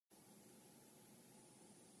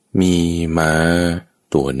มีม้า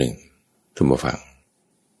ตัวหนึ่งท่านผู้ฟัง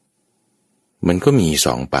มันก็มีส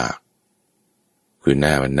องปากคือหน้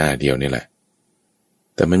ามันหน้าเดียวนี่แหละ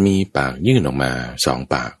แต่มันมีปากยื่นออกมาสอง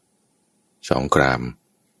ปากสองกราม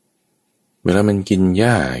เวลามันกินห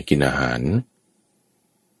ญ้ากินอาหาร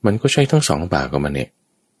มันก็ใช้ทั้งสองปากของมันเนี่ย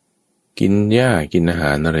กินหญ้ากินอาห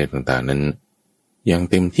ารอะไรต่างๆนั้นอย่าง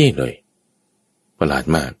เต็มที่เลยประหลาด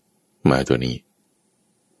มากม้าตัวนี้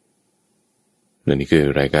และนี่คือ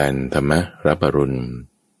รายการธรรมรับอรุณ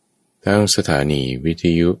ทางสถานีวิท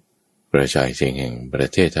ยุกระจายเสียงแห่งประ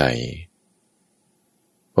เทศไทย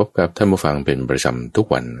พบกับท่านผู้ฟังเป็นประจำทุก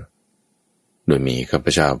วันโดยมีข้าพ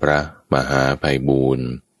เจ้าพระมหาไพบูลย์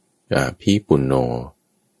อาภิปุณโญ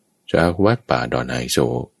จากวัดป่าดอนไฮโซ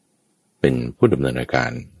เป็นผู้ดำเนินรายกา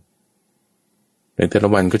รในแต่ละ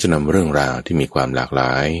วันก็จะนำเรื่องราวที่มีความหลากหล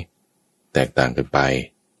ายแตกต่างกันไป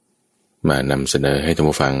มานำเสนอให้ท่าน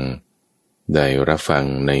ผู้ฟังได้รับฟัง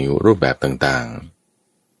ในรูปแบบต่าง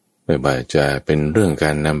ๆไม่ว่าจะเป็นเรื่องก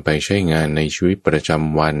ารนำไปใช้งานในชีวิตประจ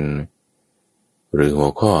ำวันหรือหั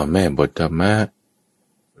วข้อแม่บทธรรมะ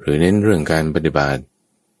หรือเน้นเรื่องการปฏิบัติ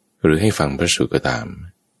หรือให้ฟังพระสูตรก็ตาม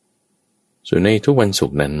ส่วนในทุกวันศุ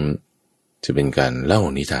กร์นั้นจะเป็นการเล่า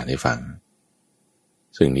นิทานให้ฟัง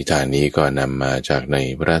ซึ่งนิทานนี้ก็นำมาจากใน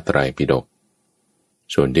พระไตรปิฎก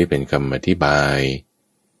ส่วนที่เป็นคำอธิบาย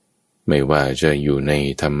ไม่ว่าจะอยู่ใน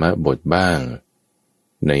ธรรมบทบ้าง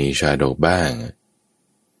ในชาดกบ้าง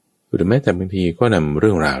หรือแม้แต่บางทีก็นำเ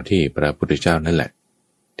รื่องราวที่พระพุทธเจ้านั่นแหละ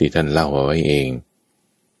ที่ท่านเล่าเอาไว้เอง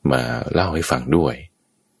มาเล่าให้ฟังด้วย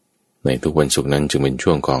ในทุกวันศุกร์นั้นจึงเป็น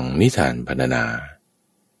ช่วงของนิทานพรรณนา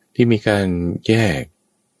ที่มีการแยก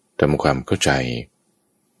ทำความเข้าใจ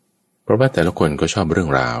เพราะว่าแต่ละคนก็ชอบเรื่อง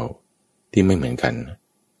ราวที่ไม่เหมือนกัน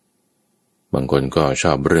บางคนก็ช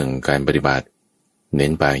อบเรื่องการปฏิบัติเน้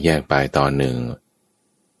นไปแยกไปตอนหนึ่ง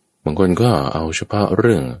บางคนก็เอาเฉพาะเ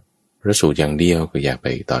รื่องพระสูตรอย่างเดียวก็แยกไป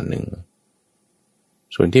อีกตอนหนึ่ง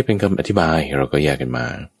ส่วนที่เป็นคำอธิบายเราก็แยกกันมา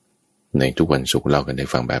ในทุกวันศุกร์เล่ากันได้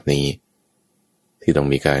ฟังแบบนี้ที่ต้อง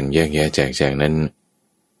มีการแยกแยะแจกแจงนั้น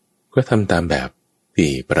ก็ทำตามแบบที่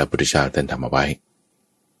พระพุทธเจ้าท่านทำเอาไว้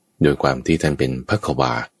โดยความที่ท่านเป็นภัคว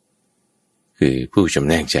าคือผู้จำ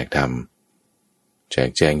แนกแจกธรรมแจก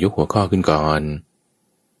แจงยกหัวข้อขึ้นก่อน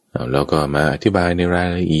แล้วก็มาอธิบายในราย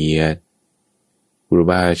ละเอียดครู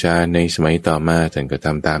บาอาจารย์ในสมัยต่อมาท่านก็ท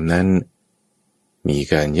ำตามนั้นมี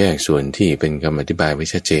การแยกส่วนที่เป็นคำอธิบายไว้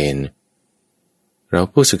ชัดเจนเรา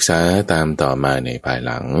ผู้ศึกษาตามต่อมาในภายห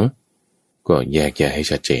ลังก็แยกแยะให้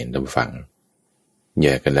ชัดเจนท่านผู้ฟังแย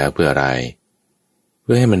กกันแล้วเพื่ออะไรเ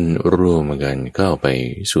พื่อให้มันรวมกันเข้าไป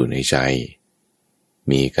สู่ในใจ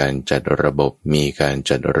มีการจัดระบบมีการ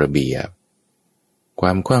จัดระเบียบคว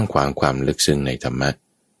ามกว้างขวางความลึกซึ้งในธรรมะ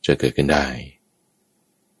จะเกิดขึ้นได้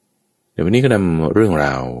เดี๋ยววันนี้ก็นำเรื่องร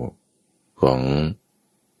าวของ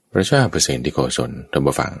พระเจ้าเปรตที่โกศลท่าน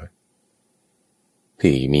ผู้ฟัง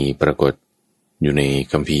ที่มีปรากฏอยู่ใน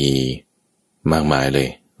คัมภีร์มากมายเลย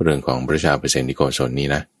เรื่องของพระเจ้าเปรตที่โกศลนี้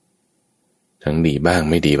นะทั้งดีบ้าง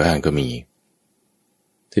ไม่ดีบ้างก็มี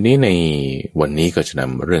ทีนี้ในวันนี้ก็จะน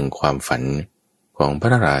ำเรื่องความฝันของพร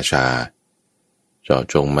ะราชาเจาะ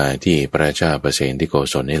จงมาที่พระเจ้าเปรตที่โก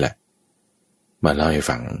ศลนี่แหละมาเล่าให้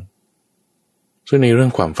ฟังซึ่งในเรื่อ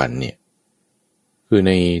งความฝันเนี่ยคือใ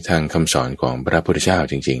นทางคำสอนของพระพุทธเจ้า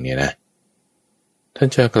จริงๆเนี่ยนะท่าน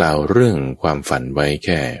จะกล่าวเรื่องความฝันไว้แ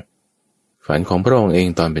ค่ฝันของพระองค์เอง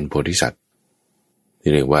ตอนเป็นโพธิสัตว์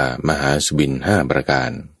ที่เรียกว่ามหาสุบิน5ประกา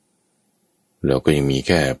รแล้วก็ยังมีแ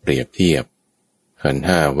ค่เปรียบเทียบขันธ์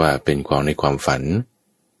5ว่าเป็นของในความฝัน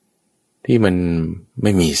ที่มันไ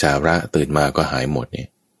ม่มีสาระตื่นมาก็หายหมดเนี่ย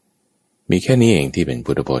มีแค่นี้เองที่เป็น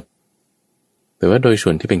พุทธพจน์แต่ว่าโดยส่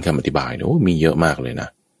วนที่เป็นคำอธิบายเนี่ยมีเยอะมากเลยนะ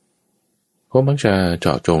เพราะมักจะเจ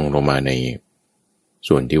าะจงลงมาใน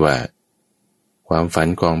ส่วนที่ว่าความฝัน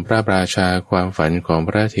ของพระราชาความฝันของพ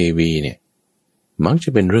ระเทวีเนี่ยมักจะ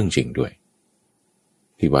เป็นเรื่องจริงด้วย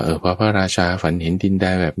ที่ว่าพอพระราชาฝันเห็นดินแด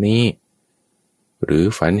นแบบนี้หรือ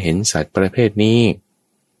ฝันเห็นสัตว์ประเภทนี้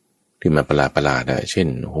ที่มาประหลาดเช่น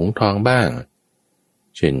หงส์ทองบ้าง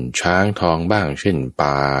เช่นช้างทองบ้างเช่นปล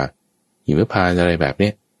าหิมพานต์อะไรแบบ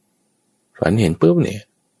นี้ฝันเห็นปุ๊บเนี่ย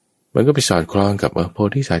มันก็ไปสอดคล้องกับโพ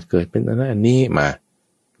ธิสัตว์เกิดเป็นอันนี้มา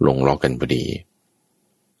ลงล็อกกันพอดี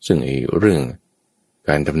ซึ่งเรื่องก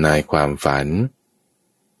ารทำนายความฝัน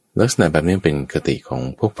ลักษณะแบบนี้เป็นคติของ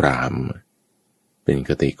พวกพราหมณ์เป็นค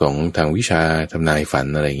ติของทางวิชาทำนายฝัน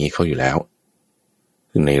อะไรอย่างนี้เข้าอยู่แล้ว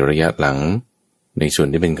ซึ่งในระยะหลังในส่วน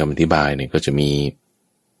ที่เป็นคำอธิบายเนี่ยก็จะมี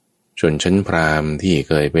ชนชั้นพราหมณ์ที่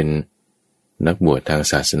เคยเป็นนักบวชทาง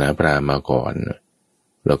ศาสนาพราหมณ์มาก่อน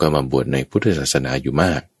แล้วก็มาบวชในพุทธศาสนาอยู่ม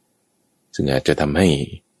ากซึ่งอาจจะทำให้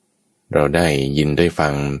เราได้ยินได้ฟั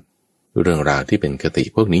ง เรื่องราวที่เป็นคติ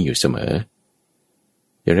พวกนี้อยู่เสมอ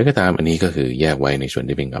อย่างไรก็ตามอันนี้ก็คือแยกไว้ในส่วน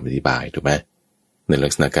ที่เป็นคำอธิบายถูกไหมในลั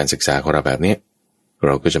กษณะการศึกษาของเราแบบนี้เร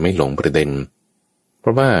าก็จะไม่หลงประเด็นเพร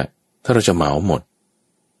าะว่าถ้าเราจะเหมาหมด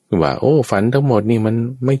ว่าโอ้ฝันทั้งหมดนี่มัน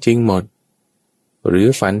ไม่จริงหมดหรือ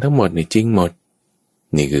ฝันทั้งหมดนี่จริงหมด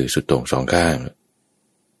นี่คือสุดโต่งสองข้าง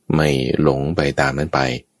ไม่หลงไปตามนั้นไป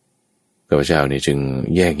ข้าพเจ้าเนี่ยจึง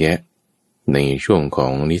แยกแยะในช่วงขอ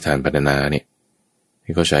งนิทานปรรณนาเนี่ยใ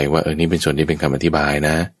ห้เข้าใจว่านี่เป็นส่วนที่เป็นคำอธิบายน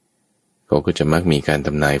ะเขาก็จะมักมีการท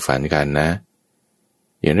ำนายฝันกันนะ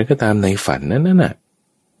อย่างนั้นก็ตามในฝันนั้นน่ะ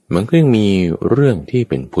มันก็ยังมีเรื่องที่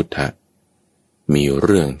เป็นพุทธะมีเ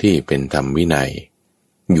รื่องที่เป็นธรรมวินัย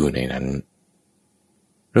อยู่ในนั้น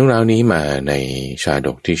เรื่องราวนี้มาในชาด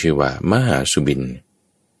กที่ชื่อว่ามหาสุบิน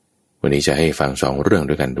วันนี้จะให้ฟัง2เรื่อง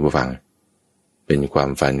ด้วยกันทุกผู้ฟังเป็นความ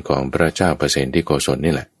ฝันของพระเจ้าประเสนที่โกศล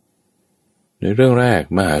นี่แหละในเรื่องแรก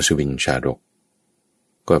มหาสุบินชาดก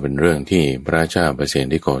ก็เป็นเรื่องที่พระเจ้าประเสน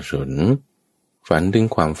ที่โกศลฝันถึง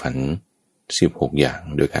ความฝัน16อย่าง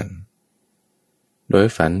ด้วยกันโดย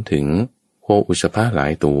ฝันถึงโคอุชภะหลา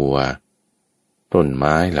ยตัวต้นไ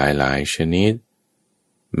ม้หลายๆชนิด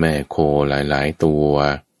แม่โคหลายๆตัว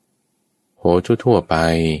โคทั่วๆไป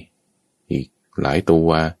อีกหลายตัว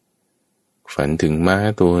ฝันถึงม้า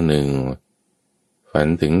ตัวหนึ่งฝัน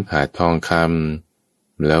ถึงถาดทองค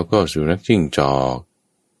ำแล้วก็สุนัขจิ้งจอก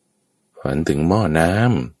ฝันถึงหม้อน้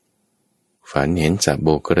ำฝันเห็นสัตว์โบ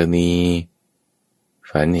กรณี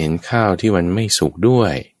ฝันเห็นข้าวที่มันไม่สุกด้ว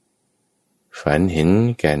ยฝันเห็น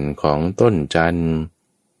แก่นของต้นจันทร์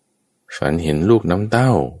ฝันเห็นลูกน้ำเต้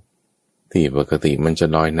าที่ปกติมันจะ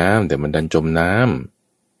ลอยน้ำแต่มันดันจมน้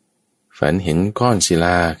ำฝันเห็นก้อนศิล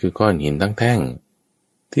าคือก้อนหินตั้งแท่ง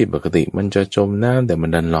ที่ปกติมันจะจมน้ำแต่มัน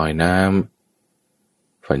ดันลอยน้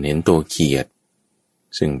ำฝันเห็นตัวเขียด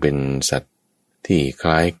ซึ่งเป็นสัตว์ที่ค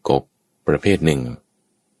ล้ายกบประเภทหนึ่ง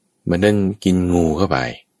มันดันกินงูเข้าไป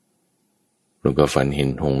แล้วก็ฝันเห็น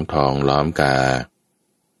หงส์ทองล้อมกา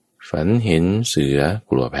ฝันเห็นเสือ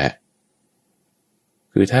กลัวแพะ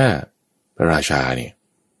คือถ้าพระราชาเนี่ย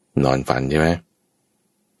นอนฝันใช่ไหม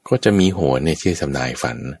ก็จะมีโหรเนี่ยที่ทำนาย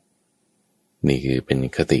ฝันนี่คือเป็น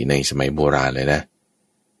คติในสมัยโบราณเลยนะ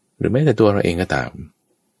หรือแม้แต่ตัวเราเองก็ตาม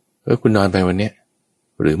คุณนอนไปวันเนี้ย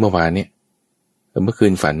หรือเมื่อวานเนี่ยเมื่อคื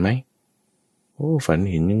นฝันไหมโอ้ฝัน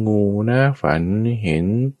เห็นงูนะฝันเห็น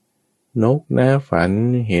นกนะฝัน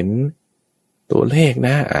เห็นตัวเลขน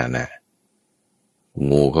ะนะ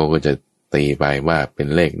งูเขาก็จะตีไปว่าเป็น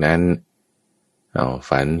เลขนั้น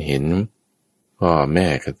ฝันเห็นพ่อแม่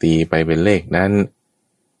ก็ตีไปเป็นเลขนั้น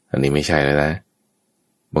อันนี้ไม่ใช่แล้วนะ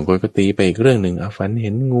บางคนก็ตีไปอีกเรื่องหนึ่งฝันเ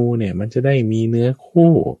ห็นงูเนี่ยมันจะได้มีเนื้อ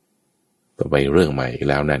คู่ต่อไปเรื่องใหม่อีก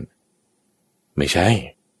แล้วนั่นไม่ใช่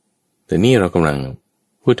แต่นี่เรากำลัง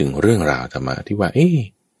พูดถึงเรื่องราวธรรมะที่ว่า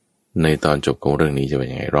ในตอนจบของเรื่องนี้จะเป็น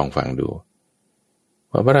ยังไงลองฟังดู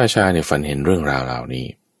ว่าพระราชาเนี่ยฝันเห็นเรื่องราวเหล่านี้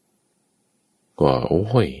ก็โ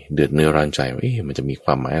อ้ยเดือดเนื้อร้อนใจว่ามันจะมีคว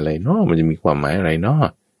ามหมายอะไรเนาะมันจะมีความหมายอะไรเนาะ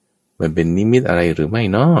มันเป็นนิมิตอะไรหรือไม่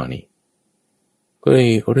เนาะนี่ก็เลย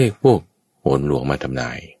เรียกพวกโหรหลวงมาทำน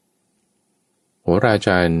ายโหราจ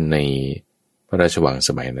ารย์ในพระราชวังส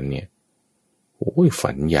มัยนั้นเนี่ยโอ้ย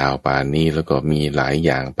ฝันยาวปานนี้แล้วก็มีหลายอ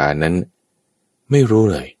ย่างปานนั้นไม่รู้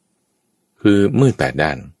เลยคือมืดแปดด้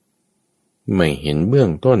านไม่เห็นเบื้อ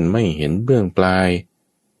งต้นไม่เห็นเบื้องปลาย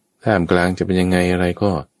ท่ามกลางจะเป็นยังไงอะไร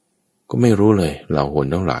ก็ไม่รู้เลยเราโหร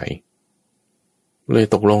ทั้งหลายเลย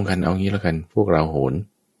ตกลงกันเอางี้แล้วกันพวกเราโหร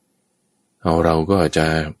เราก็จะ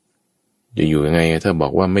อยู่ยังไงถ้าบอ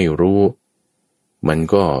กว่าไม่รู้มัน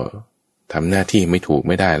ก็ทำหน้าที่ไม่ถูก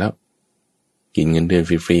ไม่ได้แล้วกินเงินเดือน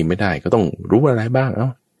ฟรีๆไม่ได้ก็ต้องรู้อะไรบ้าง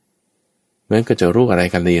งั้นก็จะรู้อะไร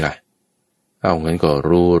กันดีล่ะงั้นก็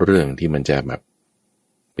รู้เรื่องที่มันจะแบบ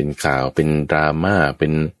เป็นข่าวเป็นดราม่าเป็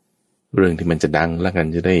นเรื่องที่มันจะดังแล้วกัน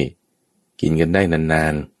จะได้กินกันได้นา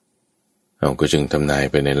นๆก็จึงทำนาย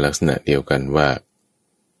ไปในลักษณะเดียวกันว่า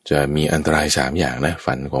จะมีอันตราย3อย่างนะ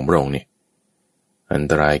ฝันของพระองค์เนี่ยอัน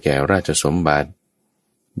ตรายแก่ราชสมบัติ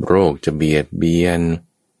โรคจะเบียดเบียน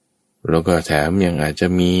แล้วก็แถมยังอาจจะ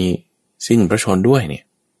มีสิ้นพระชนม์ด้วยเนี่ย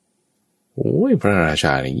โอ้ยพระราช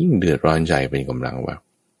าเนี่ยยิ่งเดือดร้อนใจเป็นกำลังว่า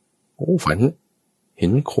ฝันเห็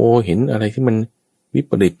นโคเห็นอะไรที่มันวิ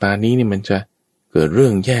ปริตปานนี้นี่มันจะเกิดเรื่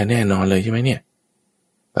องแย่แน่นอนเลยใช่ไหมเนี่ย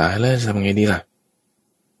ตายแล้วจะทำไงดีล่ะ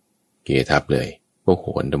เกทับเลยพวกโห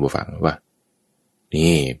รท่านผู้ฟังว่า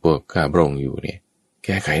นี่พวกข้าพระองค์อยู่เนี่ยแ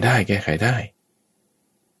ก้ไขได้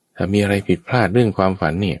ถ้ามีอะไรผิดพลาดเรื่องความฝั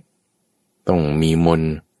นเนี่ยต้องมีมน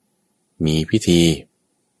ต์มีพิธี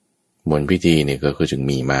มนต์พิธีเนี่ยก็คือจึง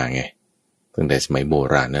มีมาไงตั้งแต่สมัยโบ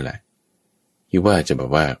ราณนั่นแหละคิดว่าจะแบ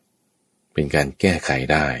บว่าเป็นการแก้ไข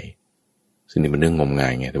ได้ซึ่งนี่มันเรื่องงมงา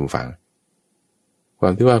ยไงท่านผู้ฟังโห คว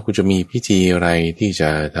ามที่ว่าคุณจะมีพิธีอะไรที่จะ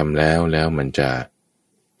ทำแล้วมันจะ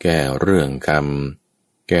แก้เรื่องกรรม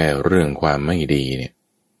แก้เรื่องความไม่ดีเนี่ย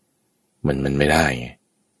มันไม่ได้ไง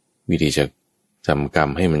วิธีจะทำกรรม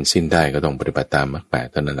ให้มันสิ้นได้ก็ต้องปฏิบัติตามมรรคแปด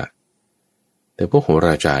เท่านั้นแหละแต่พวกโหร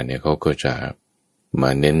าจารย์เนี่ยเขาก็จะมา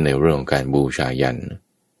เน้นในเรื่องของการบูชายัน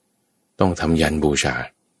ต้องทำยันบูชา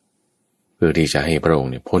เพื่อที่จะให้พระอง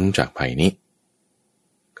ค์เนี่ยพ้นจากภัยนี้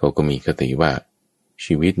เขาก็มีคติว่า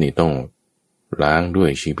ชีวิตนี่ต้องล้างด้วย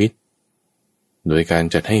ชีวิตโดยการ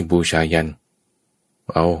จัดให้บูชายัน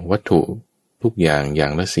เอาวัตถุทุกอย่างอย่า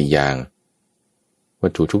งละ4อย่างวั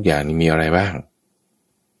ตถุทุกอย่างนี้มีอะไรบ้าง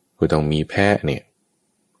คุณต้องมีแพะเนี่ย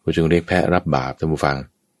คุณจึงเรียกแพะรับบาปท่านผู้ฟัง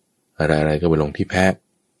อะไรก็ไปลงที่แพะ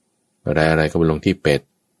อะไรก็ไปลงที่เป็ด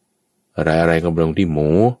อะไรก็ไปลงที่หมู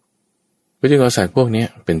ก็จึงเอาสัตว์พวกนี้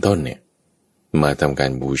เป็นต้นเนี่ยมาทำกา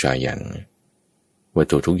รบูชายันวัต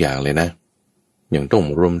ถุทุกอย่างเลยนะอย่างต้ม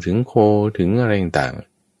รวมถึงโคถึงอะไรต่าง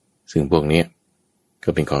ๆซึ่งพวกนี้ก็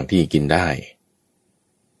เป็นของที่กินได้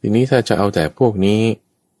ทีนี้ถ้าจะเอาแต่พวกนี้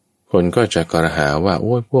คนก็จะกล่าวหาว่าโ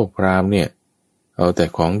อ้ยพวกพราหมณ์เนี่ยเอาแต่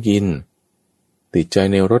ของกินติดใจ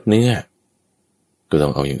ในรสเนื้อก็ต้อ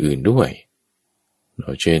งเอาอย่างอื่นด้วย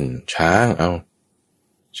เช่นช้างเอา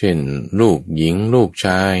เช่นลูกหญิงลูกช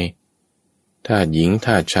ายทาสหญิงท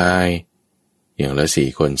าสชายอย่างละ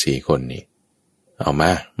4 คนนี่เอาม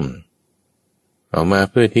า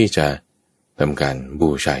เพื่อที่จะทำการบู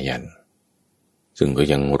ชายันซึ่งก็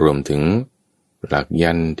ยังรวมถึงหลัก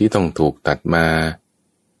ยันที่ต้องถูกตัดมา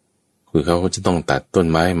คือเขาก็จะต้องตัดต้น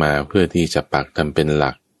ไม้มาเพื่อที่จะปักทำเป็นห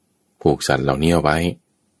ลักผูกสัตว์เหล่านี้เอาไว้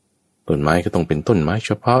ต้นไม้ก็ต้องเป็นต้นไม้เ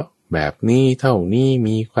ฉพาะแบบนี้เท่านี้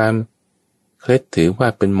มีความเคล็ดถือว่า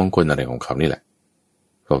เป็นมงคลอะไรของเขานี่แหละ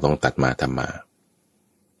เขาต้องตัดมาทำมา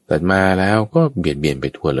ตัดมาแล้วก็เบียดไป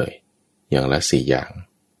ทั่วเลยอย่างละ4อย่าง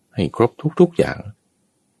ให้ครบทุกอย่าง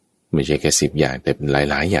ไม่ใช่แค่10อย่างแต่เป็นห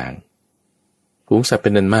ลายอย่างฝูงสัตว์เป็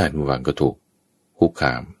นนันมากผู้ฟังก็ถูกคุกค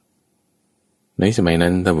ามในสมัยนั้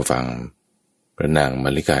นท่านผู้ฟังพระนางมั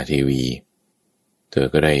ลลิกาเทวีเธอ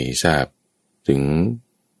ก็ได้ทราบถึง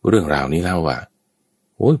เรื่องราวนี้เล่าว่า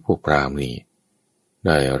โอ้ยพวกพราหมณ์นี่ไ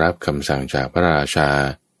ด้รับคำสั่งจากพระราชา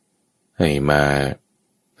ให้มา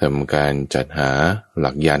ทำการจัดหาห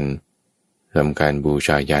ลักยันทำการบูช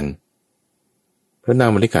ายันพระนาง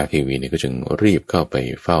มัลลิกาเทวีเนี่ยก็จึงรีบเข้าไป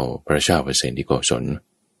เฝ้าพระเจ้าเปรตที่โกศล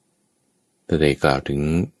แต่ได้กล่าวถึง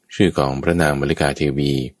ชื่อของพระนางมัลลิกาเท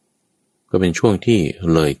วีก็เป็นช่วงที่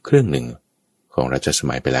เลยครึ่งหนึ่งของรัชส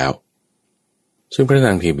มัยไปแล้วซึ่งพระน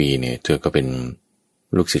างเทวีเนี่ยเธอก็เป็น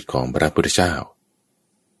ลูกศิษย์ของพระพุทธเจ้า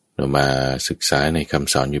เรามาศึกษาในค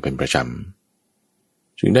ำสอนอยู่เป็นประจ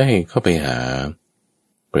ำจึงได้เข้าไปหา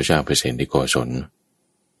พระเจ้าเปรตที่โกศล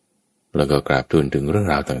แล้วก็กราบทูลถึงเรื่อง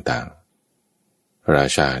ราวต่างๆพระรา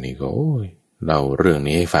ชานี่ก็เล่าเรื่อง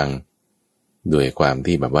นี้ให้ฟังด้วยความ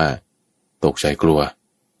ที่แบบว่าตกใจกลัว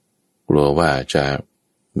ว่าจะ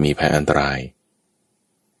มีภัยอันตราย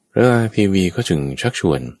พระนางเทวีก็จึงชักช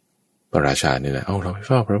วนพระราชาเนี่ยแหละเราไปเ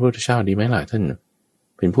ฝ้าพระพุทธเจ้าดีไหมล่ะท่าน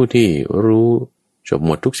เป็นผู้ที่รู้จบห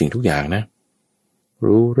มดทุกสิ่งทุกอย่างนะ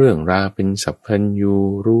รู้เรื่องราวเป็นสัพพัญญู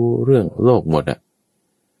รู้เรื่องโลกหมดอ่ะ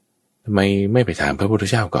ทำไมไม่ไปถามพระพุทธ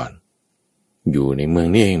เจ้าก่อนอยู่ในเมือง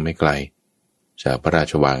นี่เองไม่ไกลจากพระรา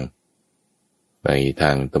ชวังไปท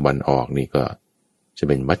างตะวันออกนี่ก็จะเ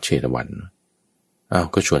ป็นวัดเชตวัน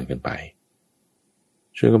ก็ชวนกันไป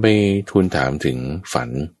ไปทูลถามถึงฝัน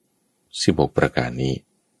16ประการนี้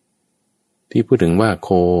ที่พูดถึงว่าโค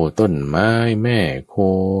ต้นไม้แม่โค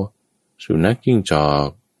สุนัขจิ้งจอก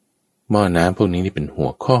หม้อน้ำพวกนี้นี่เป็นหั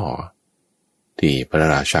วข้อที่พระ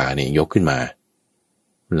ราชาเนี่ยยกขึ้นมา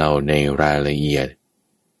เล่าในรายละเอียด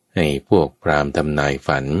ให้พวกพราหมณ์ทำนาย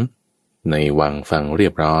ฝันในวังฟังเรี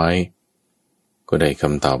ยบร้อยก็ได้ค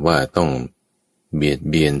ำตอบว่าต้องเบียด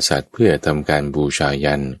เบียนสัตว์เพื่อทำการบูชา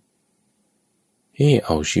ยันเอ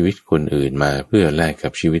าชีวิตคนอื่นมาเพื่อแลกกั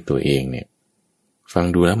บชีวิตตัวเองเนี่ยฟัง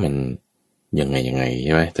ดูแล้วมันยังไงใ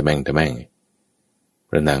ช่ไหมตะแบงพ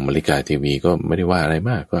ระนางมัลลิกาเทวีก็ไม่ได้ว่าอะไร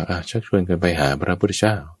มากก็ชักชวนกันไปหาพระพุทธเ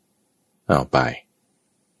จ้าไ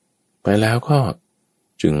ปแล้วก็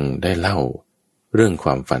จึงได้เล่าเรื่องคว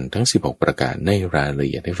ามฝันทั้ง16ประการในรายละ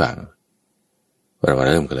เอียดให้ฟังเรามา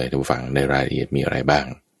เริ่มกันเลยท่านผู้ฟังในรายละเอียดมีอะไรบ้าง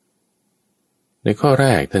ในข้อแร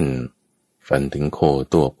กท่านฝันถึงโค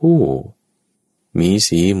ตัวผู้มี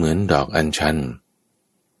สีเหมือนดอกอัญชัน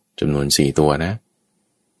จำนวน4ตัวนะ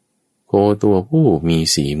โคตัวผู้มี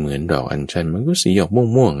สีเหมือนดอกอัญชันมันก็สีออก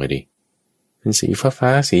ม่วงๆเลยดิเป็นสีฟ้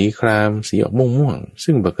าสีครามสีออกม่วง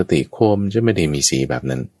ซึ่งปกติโคมจะไม่ได้มีสีแบบ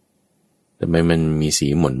นั้นแต่มันมีสี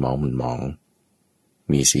หม่นหมอง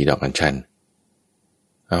มีสีดอกอัญชัน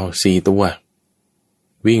4ตัว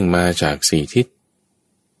วิ่งมาจาก4ทิศ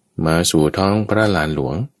มาสู่ท้องพระลานหล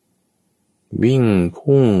วงวิ่ง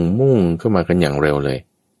พุ่งมุ่งเข้ามากันอย่างเร็วเลย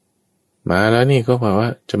มาแล้วนี่ก็บอกว่า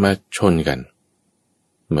จะมาชนกัน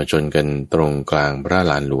มาชนกันตรงกลางพระ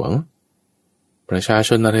ลานหลวงประชาช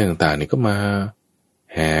นอะไรต่างๆนี่ก็มา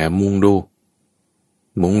แห่มุง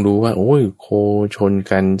ดูว่าโอ้ยโคชน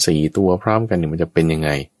กัน4 ตัวพร้อมกันนี่มันจะเป็นยังไง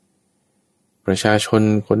ประชาชน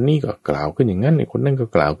คนนี้ก็กล่าวขึ้นอย่างนั้นคนนั้นก็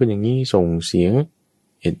กล่าวขึ้นอย่างนี้ส่งเสียง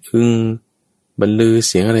เอ็ดอึงบรรลือเ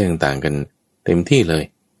สียงอะไรต่างๆกันเต็มที่เลย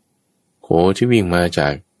โคที่วิ่งมาจา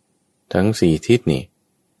กทั้ง4 ทิศนี่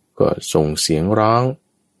ก็ส่งเสียงร้อง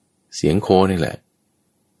เสียงโคนี่แหละ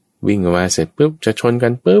วิ่งมาเสร็จปุ๊บจะชนกั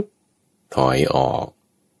นปุ๊บถอยออก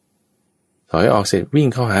เสร็จวิ่ง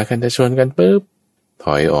เข้าหากันจะชนกันปุ๊บถ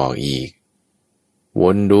อยออกอีกว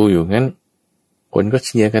นดูอยู่งั้นคนก็เ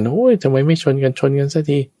ชียร์กันโอ้ยทำไมไม่ชนกันสัก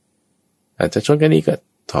ทีอาจจะชนกันอีกก็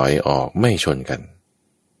ถอยออกไม่ชนกัน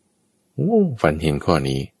ฝันเห็นข้อ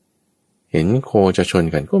นี้เห็นโคจะชน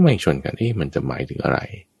กันก็ไม่ชนกันมันจะหมายถึงอะไร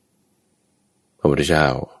พระพุทธเจ้า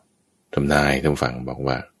ทำนายทำฝั่งบอก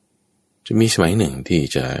ว่าจะมีสมัยหนึ่งที่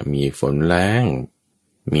จะมีฝนแล้ง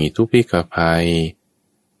มีทุพพิกภัย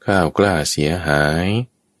ข้าวกล้าเสียหาย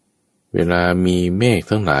เวลามีเมฆ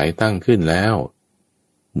ทั้งหลายตั้งขึ้นแล้ว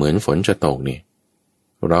เหมือนฝนจะตกนี่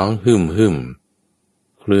ร้องหึ่ม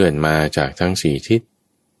เคลื่อนมาจากทั้ง4 ทิศ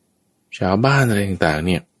ชาวบ้านอะไรต่างๆเ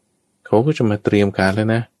นี่ยเขาก็จะมาเตรียมการแล้ว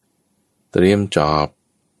นะเตรียมจอบ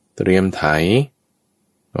เตรียมไถ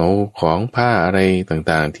เอาของผ้าอะไร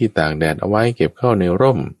ต่างๆที่ตากแดดเอาไว้เก็บเข้าใน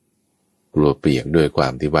ร่มกลัวเปียกด้วยควา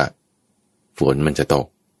มที่ว่าฝนมันจะตก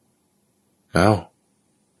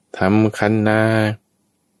ทำคันนา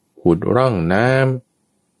ขุดร่องน้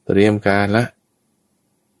ำเตรียมการละ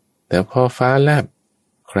แต่พอฟ้าแลบ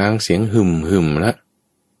ครางเสียงหึ่มละ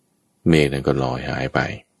เมฆนั้นก็ลอยหายไป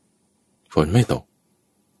ฝนไม่ตก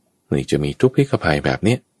นี่จะมีทุพพิกภัยแบบ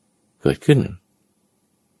นี้เกิดขึ้น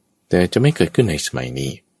แต่จะไม่เกิดขึ้นในสมัย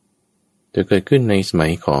นี้จะเกิดขึ้นในสมั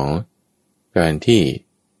ยของการที่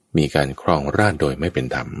มีการครองราชย์โดยไม่เป็น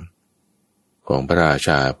ธรรมของพระราช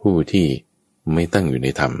าผู้ที่ไม่ตั้งอยู่ใน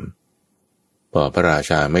ธรรมพอพระรา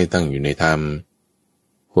ชาไม่ตั้งอยู่ในธรรม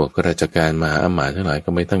พวกข้าราชการมหาอมาตย์ทั้งหลายก็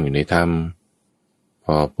ไม่ตั้งอยู่ในธรรมพ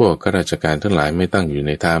อพวกข้าราชการทั้งหลายไม่ตั้งอยู่ใ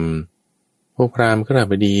นธรรมพวกพราหมณ์ข้า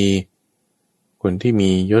บดีคนที่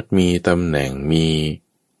มียศมีตำแหน่งมี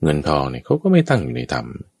เงินทองเนี่ยเขาก็ไม่ตั้งอยู่ในธรรม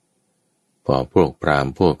พอพวกพราหม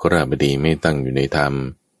ณ์พวกข้าบดีไม่ตั้งอยู่ในธรรม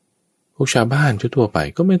พวกชาวบ้านทั่วไป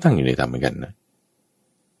ก็ไม่ตั้งอยู่ในธรรมเหมือนกันนะ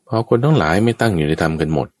พอคนทั้งหลายไม่ตั้งอยู่ในธรรมกัน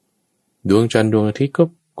หมดดวงจันทร์ดวงอาทิตย์ก็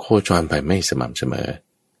โคจรไปไม่สม่ำเสมอ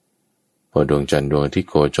พอดวงจันทร์ดวงอาทิตย์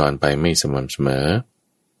โคจรไปไม่สม่ำเสมอ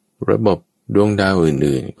ระบบดวงดาว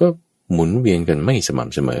อื่นๆก็หมุนเวียนกันไม่สม่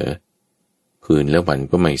ำเสมอคืนและวัน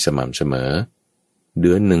ก็ไม่สม่ำเสมอเ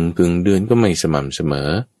ดือนหนึ่งกึ่งเดือนก็ไม่สม่ำเสมอ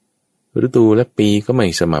ฤดูและปีก็ไม่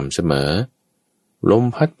สม่ำเสมอลม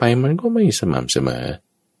พัดไปมันก็ไม่สม่ำเสมอ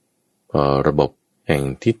พอระบบแห่ง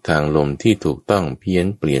ทิศทางลมที่ถูกต้องเพี้ยน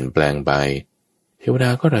เปลี่ยนแปลงไปเทวดา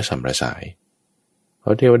ก็ระสำระสายพ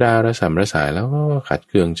อเทวดาระสำระสายแล้วก็ขัด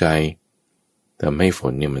เคืองใจทำให้ฝ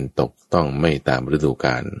นเนี่ยมันตกต้องไม่ตามฤดูก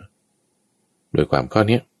าลโดยความข้อ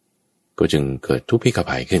นี้ก็จึงเกิดทุพพิก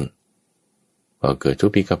ภัยขึ้นพอเกิดทุพ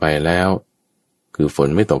พิกภัยแล้วคือฝน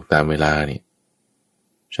ไม่ตกตามเวลานี่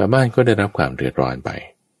ชาวบ้านก็ได้รับความเดือดร้อนไป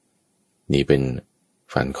นี่เป็น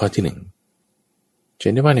ฝันข้อที่1เช่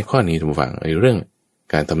นได้ว่าในข้อนี้ทุกฝั่งเรื่อง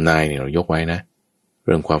การทำนายเนี่ยเรายกไว้นะเ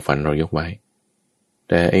รื่องความฝันเรายกไว้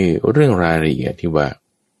แต่เรื่องรายละเอียดที่ว่า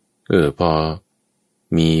พอ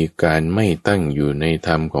มีการไม่ตั้งอยู่ในธ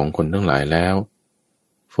รรมของคนทั้งหลายแล้ว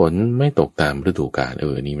ฝนไม่ตกตามฤดูกาล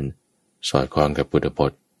นี่มันสอดคล้องกับพุทธพ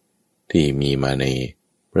จน์ที่มีมาใน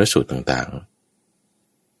พระสูตรต่าง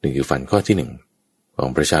ๆนี่คือฝันข้อที่1ของ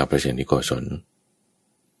พระชาประเสนิโกศล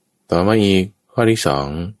ต่อมาอีกข้อที่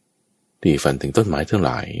2ที่ฝันถึงต้นไม้ทั้งห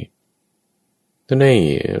ลายต้องได้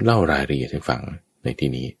เล่ารายละเอียดให้ฟังในที่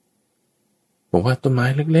นี้บอกว่าต้นไม้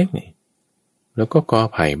เล็กๆนี่แล้วก็กอ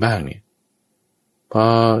ไผ่บ้างเนี่ยพอ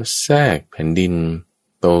แทรกแผ่นดิน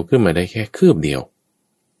โตขึ้นมาได้แค่คืบเดียว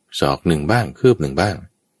ศอกหนึ่งบ้างคืบหนึ่งบ้าง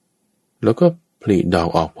แล้วก็ผลิดอก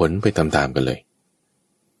ออกผลไปตามๆกันเลย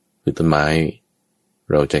คือต้นไม้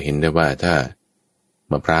เราจะเห็นได้ว่าถ้า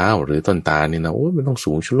มะพร้าวหรือต้นตาลนี่นะมันต้อง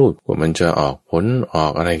สูงชะลูดกว่ามันจะออกผลออ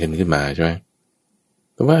กอะไรกันขึ้นมาใช่ไหม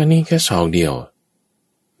แต่ว่าอันนี้แค่ศอกเดียว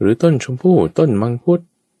หรือต้นชมพู่ต้นมังคุด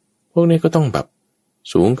พวกนี้ก็ต้องแบบ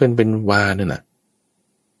สูงกันเป็นวานั่นน่ะ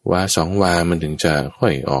วา2 วามันถึงจะค่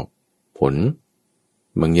อยออกผล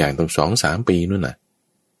บางอย่างต้อง2-3 ปีนู่นน่ะ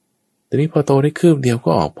แต่นี้พอโตได้คืบเดียวก็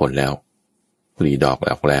ออกผลแล้วผลิดอกแ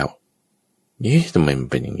ล้วทำไมมัน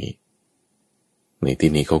เป็นอย่างนี้ใน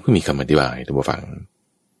ที่นี้เขาก็มีคำอธิบายท่านผู้ฟัง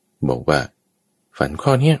บอกว่าฝันข้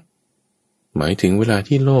อเนี้ยหมายถึงเวลา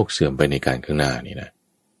ที่โลกเสื่อมไปในการข้างหน้านี่นะ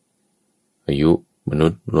อายุมนุ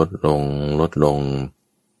ษย์ลดลง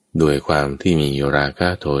ด้วยความที่มีราคะ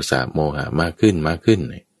โทสะโมหะมากขึ้น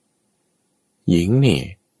หญิงนี่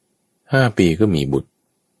5 ปีก็มีบุตร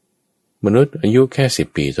มนุษย์อายุแค่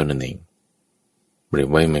10 ปีเท่านั้นเองเปรียบ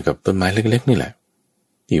ไว้เหมือนกับต้นไม้เล็กๆนี่แหละ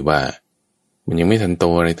ที่ว่ามันยังไม่ทันโต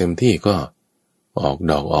อะไรเต็มที่ก็ออก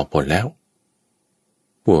ดอกออกผลแล้ว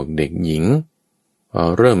พวกเด็กหญิงพอ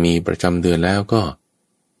เริ่มมีประจำเดือนแล้วก็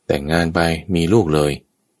แต่งงานไปมีลูกเลย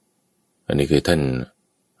อันนี้คือท่าน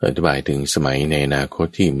อธิบายถึงสมัยในอนาคต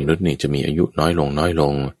ที่มนุษย์นี่จะมีอายุน้อยล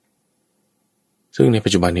งซึ่งในปั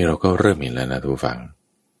จจุบันนี้เราก็เริ่มเห็นแล้วนะทุกฝั่ง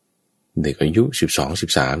เด็กอายุ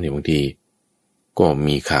12-13เนี่ยบางทีก็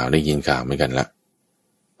มีข่าวได้ยินข่าวเหมือนกันละ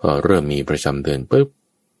พอเริ่มมีประจำเดือนปุ๊บ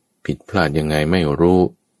ผิดพลาดยังไงไม่รู้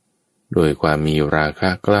โดยความมีราคะ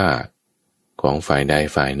กล้าของฝ่ายใด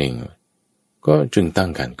ฝ่ายหนึ่งก็จึงตั้ง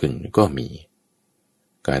ครรภ์ขึ้นก็มี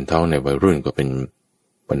การท้องในวัยรุ่นก็เป็น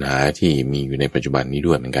ปัญหาที่มีอยู่ในปัจจุบันนี้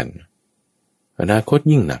ด้วยเหมือนกันอนาคต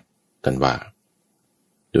ยิ่งหนักกันว่า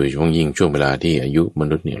โดยช่วงเวลาที่อายุม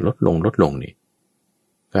นุษย์เนี่ยลดลงนี่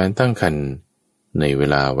การตั้งครรภ์ในเว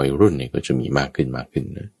ลาวัยรุ่นเนี่ยก็จะมีมากขึ้น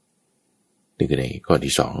นะนี่คือในข้อ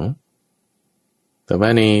ที่2แต่ว่า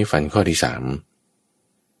ในฝันข้อที่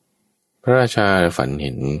3พระราชาฝันเ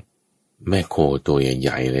ห็นแม่โคตัวให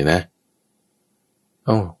ญ่ๆเลยนะ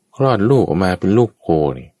คลอดลูกออกมาเป็นลูกโค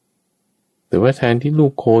นี่แต่ว่าแทนที่ลู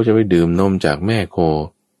กโคจะไปดื่มนมจากแม่โค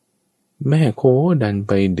ดันไ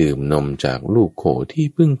ปดื่มนมจากลูกโคที่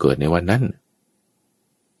เพิ่งเกิดในวันนั้น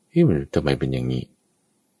มันทำไมเป็นอย่างนี้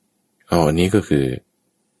อันนี้ก็คือ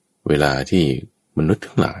เวลาที่มนุษย์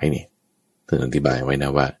ทั้งหลายนี่ท่านอธิบายไว้นะ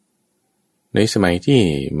ว่าในสมัยที่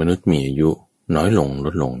มนุษย์มีอายุน้อยลงล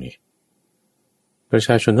ดลงนี่ประช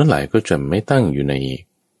าชนทั้งหลายก็จะไม่ตั้งอยู่ใน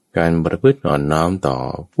การประพฤติอ่อนน้อมต่อ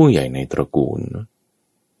ผู้ใหญ่ในตระกูล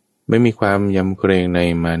ไม่มีความยำเกรงใน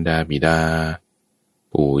มารดาบิดา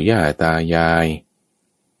ปู่ย่าตายาย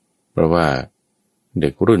เพราะว่าเด็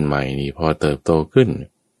กรุ่นใหม่นี่พอเติบโตขึ้น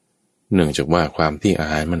เนื่องจากว่าความที่อา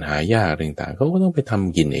หารมันหายากต่างๆเขาก็ต้องไปท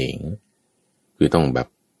ำกินเองคือต้องแบบ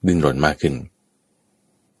ดิ้นรนมากขึ้น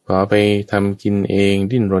พอไปทำกินเอง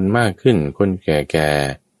ดิ้นรนมากขึ้นคนแก่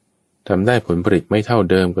ๆทำได้ผลผลิตไม่เท่า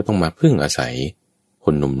เดิมก็ต้องมาพึ่งอาศัยค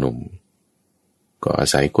นหนุ่มๆก็อา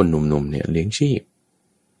ศัยคนหนุ่มๆเนี่ยเลี้ยงชีพ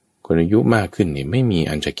คนอายุมากขึ้นนี่ไม่มี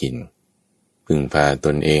อันจะกินพึ่งพาต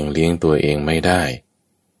นเองเลี้ยงตัวเองไม่ได้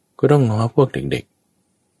ก็ต้องง้อพวกเด็ก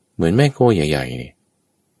ๆเหมือนแม่โคใหญ่ๆนี่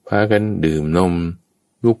พากันดื่มนม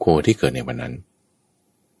ลูกโคที่เกิดในวันนั้น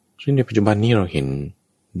ซึ่งในปัจจุบันนี้เราเห็น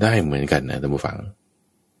ได้เหมือนกันนะท่านผู้ฟัง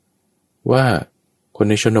ว่าคน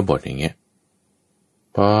ในชนบทอย่างเงี้ย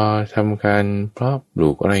พอทำการเพาะปลู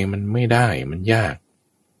กอะไรมันไม่ได้มันยาก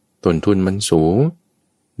ต้นทุนมันสูง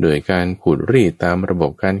โดยการขูดรีดตามระบ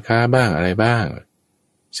บการค้าบ้างอะไรบ้าง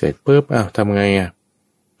เสร็จปุ๊บทำไง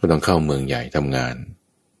ก็ต้องเข้าเมืองใหญ่ทำงา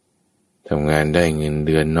นได้เงินเ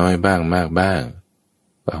ดือนน้อยบ้างมากบ้าง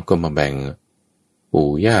ก็มาแบ่งปู่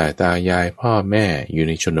ย่าตายายพ่อแม่อยู่ใ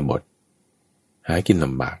นชนบทหากินล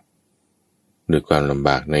ำบากด้วยความลำบ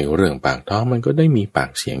ากในเรื่องปากท้องมันก็ได้มีปา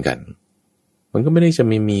กเสียงกันมันก็ไม่ได้จะ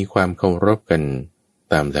ไม่มีความเคารพกัน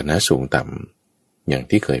ตามฐานะสูงต่ำอย่าง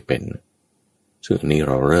ที่เคยเป็นซึ่งนี้เ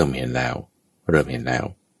ราเริ่มเห็นแล้ว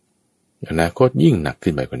อนาคตยิ่งหนัก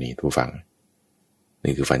ขึ้นไปกว่านี้ทุกฝัง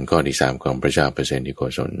นี่คือฝันข้อที่3ของพระเจ้าเปอร์เซนติโก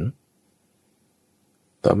ศล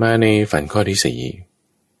ต่อมาในฝันข้อที่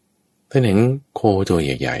4ท่านเห็นโคตัวใ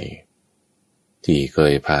หญ่ๆที่เค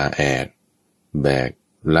ยพาแอกแบก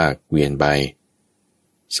ลากเวียนไป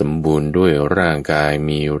สมบูรณ์ด้วยร่างกาย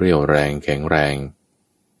มีเรี่ยวแรงแข็งแรง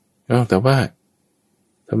แต่ว่า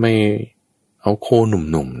ทำไมเอาโคห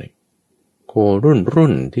นุ่มๆเนี่ยโครุ่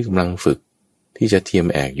นที่กำลังฝึกที่จะเทียม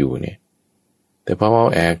แอกอยู่เนี่ยแต่พอเอา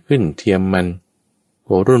แอกขึ้นเทียมมันโค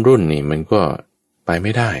รุ่นนี่มันก็ไปไ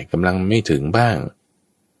ม่ได้กำลังไม่ถึงบ้าง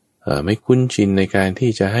ไม่คุ้นชินในการ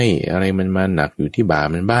ที่จะให้อะไรมันมาหนักอยู่ที่บ่า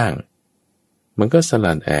มันบ้างมันก็ส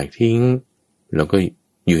ลัดแอกทิ้งแล้วก็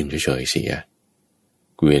ยืนเฉยๆเสีย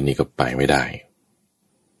เกวียนนี่ก็ไปไม่ได้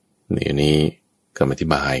นี่คำอธิ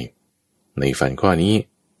บายในฝันข้อนี้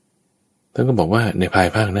ท่านก็บอกว่าในภาย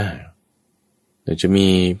ภาคหน้าจะมี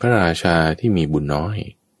พระราชาที่มีบุญน้อย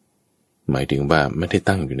หมายถึงว่าไม่ได้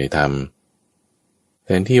ตั้งอยู่ในธรรมแท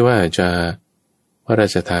นที่ว่าจะพระรา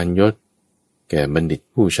ชทานยศแก่บัณฑิต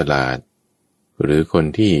ผู้ฉลาดหรือคน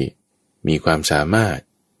ที่มีความสามารถ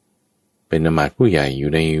เป็นอมาตย์ผู้ใหญ่อ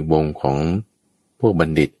ยู่ในวงของพวกบัณ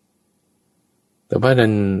ฑิตแต่ว่าดั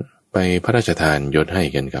นไปพระราชทานยศให้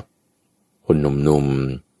กันกับคนหนุ่ม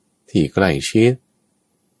ๆที่ใกล้ชิด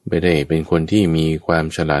ไม่ได้เป็นคนที่มีความ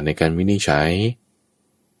ฉลาดในการวินิจฉัย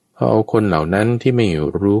พอเอาคนเหล่านั้นที่ไม่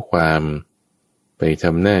รู้ความไปท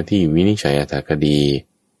ำหน้าที่วินิจฉัยอรรถคดี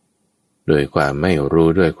โดยความไม่รู้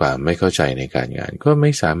ด้วยความไม่เข้าใจในการงานก็ไม่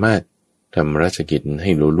สามารถทำราชกิจใ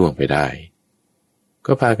ห้ลุล่วงไปได้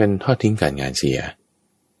ก็พากันทอดทิ้งการงานเสีย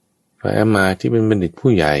ฝ่ายอามาตย์ที่เป็นบัณฑิต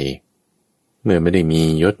ผู้ใหญ่เมื่อไม่ได้มี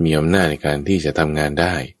ยศมีอำนาจในการที่จะทำงานไ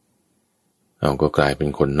ด้เอาก็กลายเป็น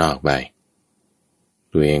คนนอกไป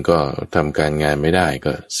ตัวเองก็ทำการงานไม่ได้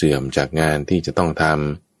ก็เสื่อมจากงานที่จะต้องท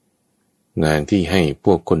ำงานที่ให้พ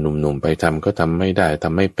วกคนหนุ่มๆไปทำก็ทำไม่ได้ท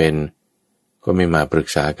ำไม่เป็นก็ไม่มาปรึก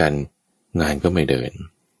ษากันงานก็ไม่เดิน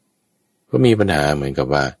ก็มีปัญหาเหมือนกับ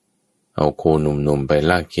ว่าเอาโคหนุ่มๆไป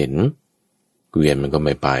ลากเข็นเกวียนมันก็ไ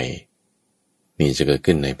ม่ไปนี่จะเกิด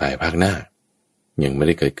ขึ้นในภายภาคหน้ายังไม่ไ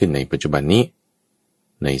ด้เกิดขึ้นในปัจจุบันนี้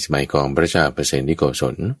ในสมัยของพระเจ้าเปรตที่โกศ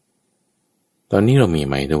ลตอนนี้เรามีไ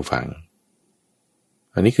หมท่านฟัง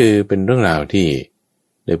อันนี้คือเป็นเรื่องราวที่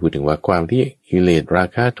ได้พูดถึงว่าความที่กิเลสรา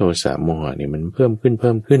คะโทสะโมหะเนี่ยมันเพิ่ม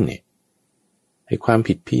ขึ้นเนี่ยให้ความ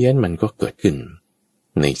ผิดเพี้ยนมันก็เกิดขึ้น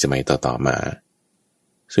ในสมัยต่อๆมา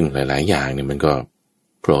ซึ่งหลายๆอย่างเนี่ยมันก็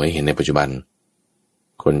โผล่ให้เห็นในปัจจุบัน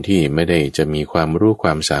คนที่ไม่ได้จะมีความรู้คว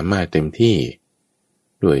ามสามารถเต็มที่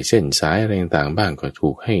ด้วยเส้นสายอะไรต่างๆบ้างก็ถู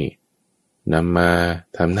กให้นำมา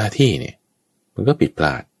ทำหน้าที่เนี่ยมันก็ผิดพล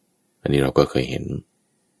าดอันนี้เราก็เคยเห็น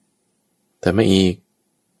แต่มาอีก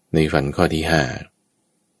ในฝันข้อที่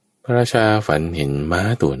5พระราชาฝันเห็นม้า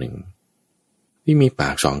ตัวหนึ่งที่มีปา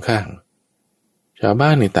กสองข้างชาวบ้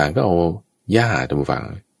านในต่างก็เอาหญ้าตามฝัง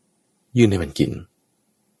ยื่นให้มันกิน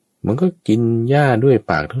มันก็กินหญ้าด้วย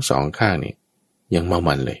ปากทั้งสองข้างนี่ยังเมา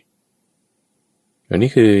มันเลยอันนี้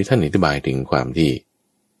คือท่านอธิบายถึงความที่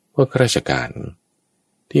พวกข้าราชการ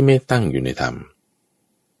ที่ไม่ตั้งอยู่ในธรรม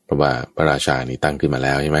เพราะว่าพระราชานี่ตั้งขึ้นมาแ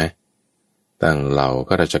ล้วใช่ไหมตั้งเหล่า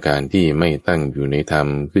ข้าราชการที่ไม่ตั้งอยู่ในธรรม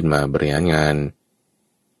ขึ้นมาบริหารงาน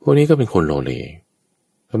พวกนี้ก็เป็นคนโลเล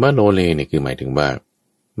คำว่าโลเลเนี่ยคือหมายถึงว่า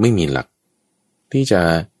ไม่มีหลักที่จะ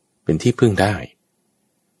เป็นที่พึ่งได้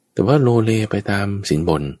แต่ว่าโลเลไปตามสิน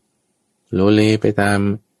บนโลเลไปตาม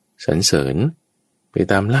สรรเสริญไป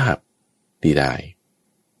ตามลาภดีได้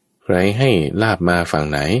ใครให้ลาภมาฝั่ง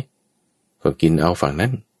ไหนก็กินเอาฝั่งนั้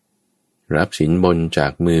นรับสินบนจา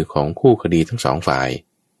กมือของคู่คดีทั้งสองฝ่าย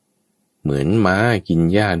เหมือนม้ากิน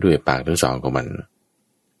หญ้าด้วยปากทั้งสองของมัน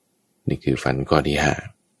นี่คือฝันข้อที่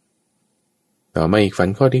5ต่อมาอีกฝัน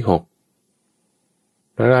ข้อที่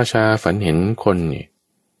6พระราชาฝันเห็นคนเนี่ย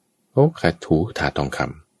เขาขัดถูถาดทองค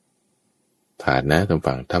ำถาดนะตรง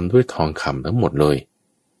ฝั่งทำด้วยทองคำทั้งหมดเลย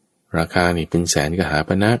ราคานี่เป็นแสนกหาป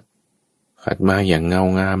ณะขัดมาอย่างเงา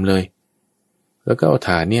งามเลยแล้วก็เอาถ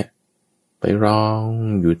าดเนี่ยไปรอง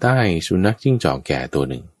อยู่ใต้สุนัขจิ้งจอกแก่ตัว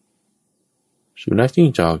หนึ่งสุนัขจิ้ง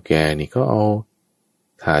จอกแก่นี่ก็เอา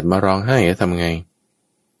ถาดมารองให้แล้วทำไง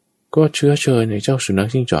ก็เชื้อเชิญไอ้เจ้าสุนัข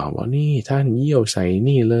จิ้งจอกบอกนี่ท่านเยี่ยวใส่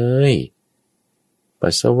นี่เลยปั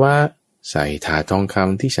สสาวะใส่ถาดทองค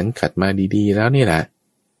ำที่ฉันขัดมาดีๆแล้วนี่แหละ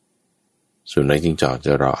สุนัขจิ้งจอกจ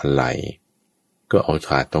ะรออะไรก็เอาถ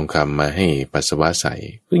าดทองคำมาให้ปัสสาวะใส่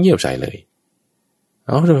ก็เยี่ยวใส่เลยเอ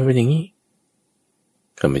าทำไมเป็นอย่างนี้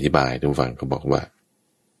คำอธิบายทุกฝั่งก็บอกว่า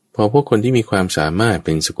พอพวกคนที่มีความสามารถเ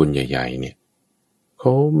ป็นสกุลใหญ่ๆเนี่ยเข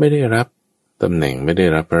าไม่ได้รับตำแหน่งไม่ได้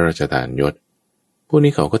รับพระราชทานยศพวก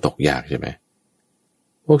นี้เขาก็ตกยากใช่ไหม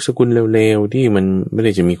พวกสกุลเลวๆที่มันไม่ไ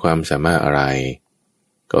ด้จะมีความสามารถอะไร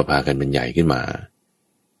ก็พากันเป็นใหญ่ขึ้นมา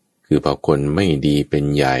คือพอคนไม่ดีเป็น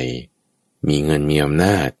ใหญ่มีเงินมีอำน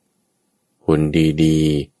าจคนดี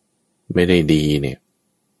ๆไม่ได้ดีเนี่ย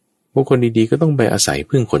พวกคนดีๆก็ต้องไปอาศัย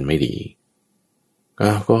พึ่งคนไม่ดี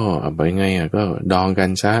ก็เอาไปไงก็ดองกัน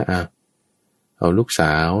ซะเอาลูกส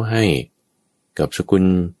าวให้กับสกุล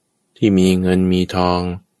ที่มีเงินมีทอง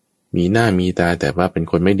มีหน้ามีตาแต่ว่าเป็น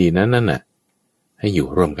คนไม่ดีนั่นน่ะให้อยู่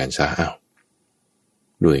ร่วมกันซะ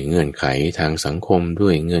ด้วยเงื่อนไขทางสังคมด้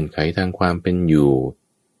วยเงื่อนไขทางความเป็นอยู่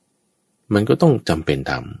มันก็ต้องจำเป็น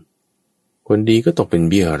ทำคนดีก็ตกเป็น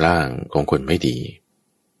เบี้ยล่างของคนไม่ดี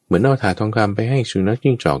เหมือนเอาถาดทองคำไปให้สุนัข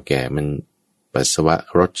จิ้งจอกแก่มันปัสสาวะ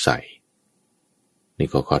รดใส่นี่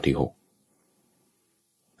ก็ข้อที่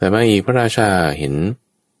6แต่มาอีกพระราชาเห็น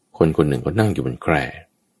คนคนหนึ่งก็นั่งอยู่บนแคร่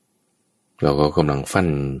แล้วก็กำลังฟัน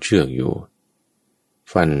เชือกอยู่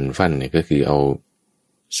ฟันเนี่ยก็คือเอา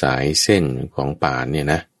สายเส้นของป่านเนี่ย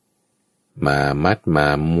นะมามัดมา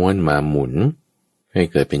ม้วนมาหมุนให้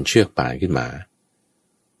เกิดเป็นเชือกป่านขึ้นมา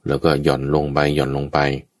แล้วก็หย่อนลงไป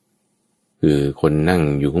คือคนนั่ง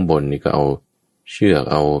อยู่ข้างบนนี่ก็เอาเชือก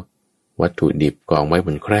เอาวัตถุดิบกองไว้บ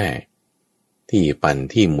นแคร่ที่ปั่น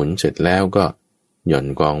ที่หมุนเสร็จแล้วก็หย่อน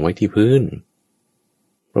กองไว้ที่พื้น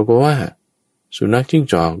ปรากฏว่าสุนัขจิ้ง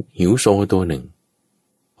จอกหิวโซตัวหนึ่ง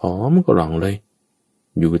ผอมก็ร้องเลย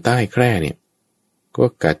อยู่ใต้แคร่เนี่ยก็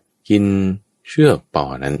กัดกินเชือกป่า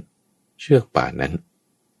นั้น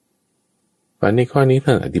ฝันในข้อนี้ท่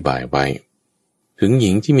านอธิบายไว้ถึงหญิ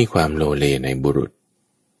งที่มีความโลเลในบุรุษ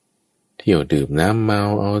เที่ยวดื่มน้ำเมา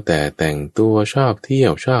เอาแต่แต่งตัวชอบเที่ย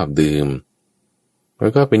วชอบดื่มแล้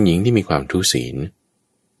วก็เป็นหญิงที่มีความทุศีล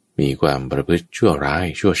มีความประพฤติชั่วร้าย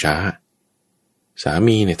ชั่วช้าสา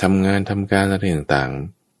มีเนี่ยทำงานทำการอะไรต่าง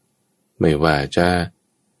ๆไม่ว่าจะ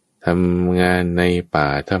ทำงานในป่า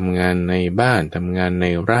ทำงานในบ้านทำงานใน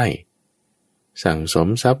ไร่สั่งสม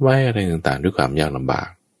ทรัพย์ไว้อะไรต่างๆด้วยความยากลำบาก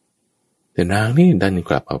แต่นางนี่ดัน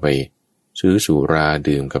กลับเอาไปซื้อสุรา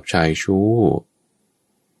ดื่มกับชายชู้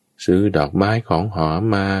ซื้อดอกไม้ของหอม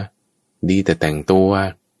มาดีแต่แต่งตัว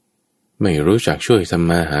ไม่รู้จักช่วยทำ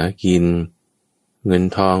มาหากินเงิน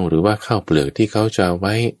ทองหรือว่าข้าวเปลือกที่เขาจะไ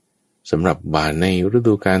ว้สำหรับหวานในฤ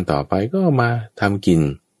ดูกาลต่อไปก็มาทำกิน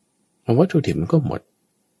วัตถุดิบมันก็หมด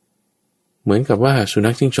เหมือนกับว่าสุ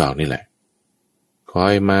นัขจิ้งจอกนี่แหละคอ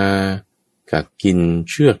ยมากัดกิน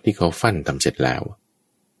เชือกที่เขาฟั่นทำเสร็จแล้ว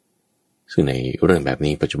ซึ่งในเรื่องแบบ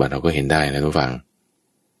นี้ปัจจุบันเราก็เห็นได้นะทุกฟัง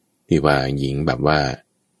ที่ว่าหญิงแบบว่า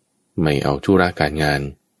ไม่เอาธุระการงาน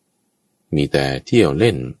มีแต่เที่ยวเ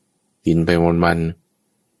ล่นกินไปวัน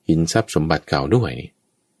ๆกินทรัพย์สมบัติเก่าด้วย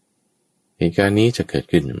เหตุการณ์นี้จะเกิด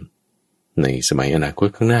ขึ้นในสมัยอนาคต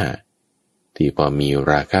ข้างหน้าที่พอมี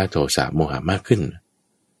ราคะโทสะโมหะมากขึ้น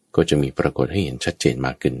ก็จะมีปรากฏให้เห็นชัดเจนม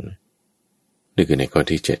ากขึ้นนี่คือในข้อ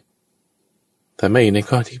ที่7แต่ไม่ใน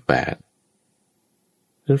ข้อที่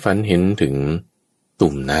8ท่านฝันเห็นถึง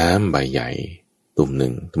ตุ่มน้ำใบใหญ่ตุ่มหนึ่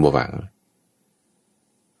งตุ่มบาง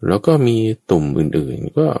แล้วก็มีตุ่มอื่น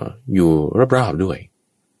ๆก็อยู่รอบๆด้วย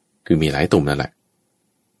คือมีหลายตุ่มนั่นแหละ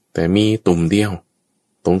แต่มีตุ่มเดียว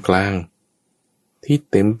ตรงกลางที่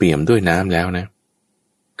เต็มเปี่ยมด้วยน้ำแล้วนะ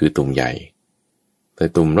คือตุ่มใหญ่แต่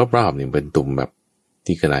ตุ่มรอบๆนี่เป็นตุ่มแบบ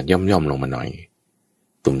ที่ขนาดย่อมๆลงมาหน่อย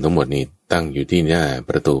ตุ่มทั้งหมดนี้ตั้งอยู่ที่หน้าป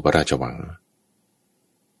ระตูพระราชวัง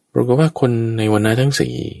ปรากฏว่าคนในวันนั้นทั้ง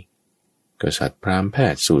4กษัตริย์พราหมณ์แพ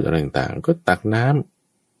ทย์สูตรอะไรต่างๆก็ตักน้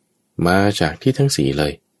ำมาจากที่ทั้ง4เล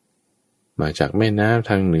ยมาจากแม่น้ำท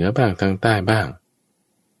างเหนือบ้างทางใต้บ้าง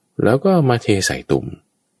แล้วก็มาเทใส่ตุ่ม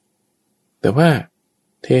แต่ว่า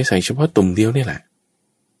เทใส่เฉพาะตุ่มเดียวนี่แหละ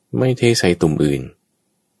ไม่เทใส่ตุ่มอื่น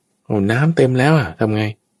เอาน้ำเต็มแล้วทำไง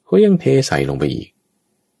ก็ยังเทใส่ลงไปอีก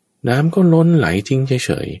น้ำก็ล้นไหลทิ้งเ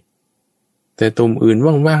ฉยๆแต่ตุ่มอื่น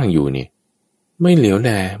ว่างๆอยู่นี่ไม่เหลียวแล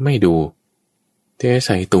ไม่ดูเทใ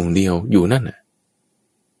ส่ตุ่มเดียวอยู่นั่นน่ะ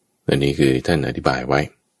อันนี้คือท่านอธิบายไว้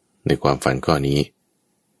ในความฝันข้อนี้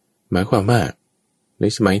หมายความว่าใน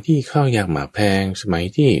สมัยที่ข้าวยากหมากแพงสมัย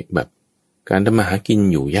ที่แบบการทำมาหากิน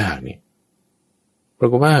อยู่ยากนี่ปรา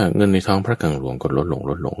กฏว่าเงินในท้องพระคลังหลวงก็ลด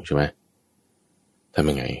ลงใช่ไหมทำ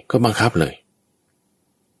ยังไงก็บังคับเลย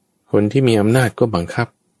คนที่มีอำนาจก็บังคับ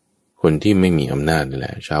คนที่ไม่มีอำนาจนี่แหล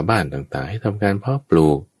ะชาวบ้านต่างๆให้ทำการเพาะปลู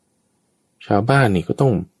กชาวบ้านนี่ก็ต้อ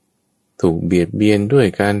งถูกเบียดเบียนด้วย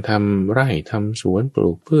การทำไร่ทำสวนปลู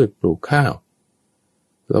กพืชปลูกข้าว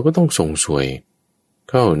เราก็ต้องส่งสวย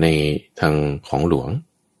เข้าในทางของหลวง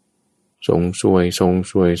ส่งสว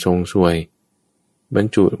ยบรร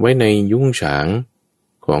จุไว้ในยุ้งฉาง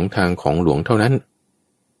ของทางของหลวงเท่านั้น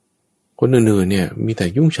คนอื่นๆเนี่ยมีแต่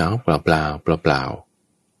ยุ้งฉางเปล่า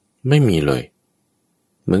ไม่มีเลย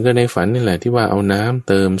เหมือนกับในฝันนี่แหละที่ว่าเอาน้ำ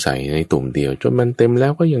เติมใส่ในตุ่มเดียวจนมันเต็มแล้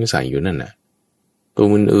วก็ยังใส่อยู่นั่นน่ะตุ่ม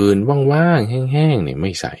อื่นๆว่างๆแห้งๆเนี่ยไ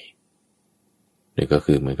ม่ใส่นี่ก็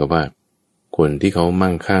คือเหมือนกับว่าคนที่เขา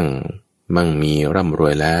มั่งคั่งมั่งมีร่ำรว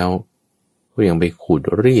ยแล้วก็ยังไปขูด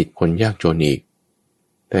รีดคนยากจนอีก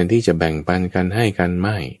แทนที่จะแบ่งปันกันให้กันไ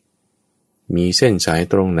ม่มีเส้นสาย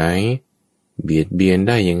ตรงไหนเบียดเบียนไ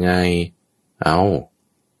ด้ยังไงเอา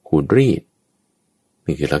ขูดรีด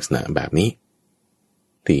นี่คือลักษณะแบบนี้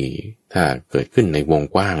ที่ถ้าเกิดขึ้นในวง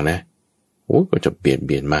กว้างนะก็จะเบียดเ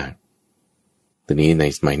บียนมากทีนี้ใน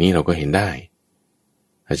สมัยนี้เราก็เห็นได้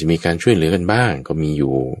อาจจะมีการช่วยเหลือกันบ้างก็มีอ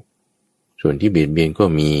ยู่ส่วนที่เบียดเบียนก็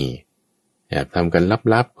มีแอบทำกัน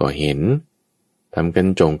ลับๆก็เห็นทำกัน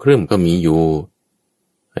จงครึ่มก็มีอยู่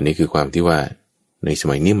อันนี้คือความที่ว่าในส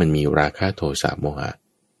มัยนี้มันมีราคะโทสะโมหะ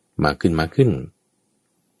มากขึ้น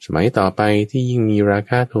สมัยต่อไปที่ยิ่งมีรา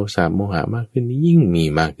คะโทสะโมหะมากขึ้นยิ่งมี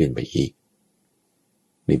มากขึ้นไปอีก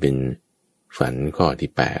นี่เป็นฝันข้อ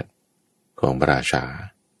ที่8ของพระราชา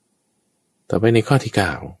ต่อไปในข้อที่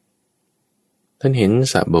9ท่านเห็น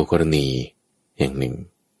สระโบกรณีแห่งหนึ่ง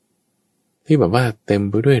ที่แบบว่าเต็ม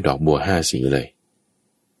ไปด้วยดอกบัว5สีเลย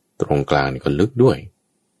ตรงกลางนี่ก็ลึกด้วย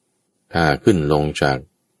ถ้าขึ้นลงจาก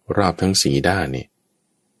รอบทั้ง4ด้านเนี่ย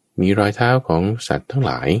มีรอยเท้าของสัตว์ทั้งห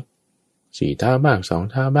ลาย4เท้าบ้าง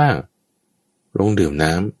2เท้าบ้างลงดื่ม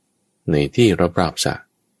น้ำในที่รอบๆสระ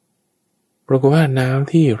ปรากฏว่าน้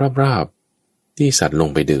ำที่รอบ ที่สัตว์ลง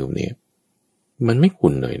ไปดื่มเนี่ยมันไม่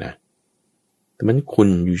ขุ่นเลยนะแต่มันขุ่น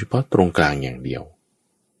อยู่เฉพาะตรงกลางอย่างเดียว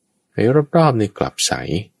ไอ้รอบๆในกลับใส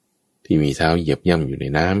ที่มีเท้าเหยียบย่ำอยู่ใน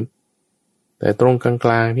น้ำแต่ตรงกล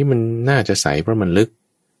างๆที่มันน่าจะใสเพราะมันลึก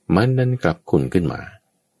มันนั่นกลับขุ่นขึ้นมา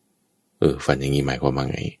ฝันอย่างนี้หมายความว่า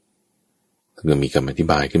ไงก็มีคำอธิ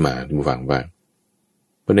บายขึ้นมาท่านผู้ฟังว่า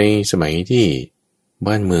ในสมัยที่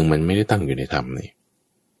บ้านเมืองมันไม่ได้ตั้งอยู่ในธรรมนี่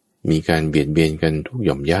มีการเบียดเบียนกันทุกห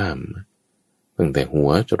ย่อมย่ามตั้งแต่หัว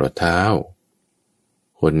จรดเท้า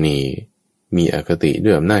คนนี้มีอคติด้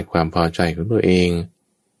วยอำนาจความพอใจของตัวเอง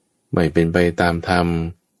ไม่เป็นไปตามธรรม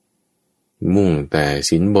มุ่งแต่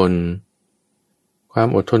ศีลบนความ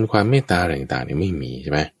อดทนความเมตตาอะไรต่างๆนี่ไม่มีใ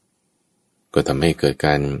ช่ไหมก็ทำให้เกิดก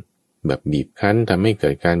ารแบบบีบคั้นทำให้เกิ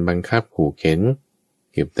ดการบังคับขู่เข็น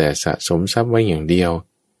เก็บแต่สะสมทรัพย์ไว้อย่างเดียว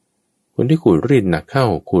คนที่ขูดรีดหนักเข้า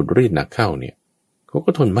เนี่ยเขาก็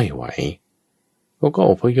ทนไม่ไหวเขาก็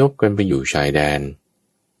อพยพกันไปอยู่ชายแดน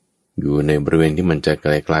อยู่ในบริเวณที่มันจะไ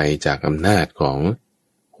กลๆจากอำนาจของ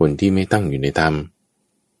คนที่ไม่ตั้งอยู่ในธรรม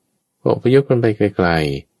ก็อพยพกันไปไกล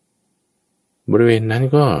ๆบริเวณนั้น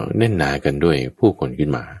ก็แน่นหนากันด้วยผู้คนขึ้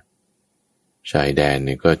นมาชายแดนเ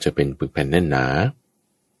นี่ยก็จะเป็นปึกแผ่นแน่นหนา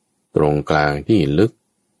ตรงกลางที่ลึก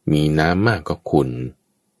มีน้ำมากก็ขุ่น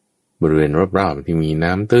บริเวณรอบๆที่มี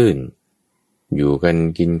น้ำตื้นอยู่กัน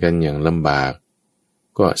กินกันอย่างลำบาก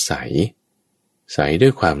ก็ใสด้ว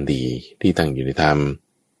ยความดีที่ตั้งอยู่ในธรรม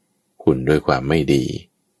ขุ่นด้วยความไม่ดี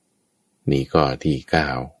นี่ก็ที่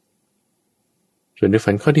9ส่วนใน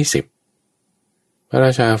ฝันข้อที่10พระร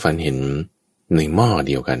าชาฝันเห็นในหม้อเ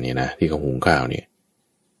ดียวกันเนี่ยนะที่เขาหุงข้าวเนี่ย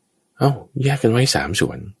แยกกันไว้3ส่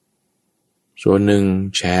วนหนึ่ง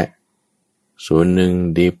แฉะส่วนหนึ่ง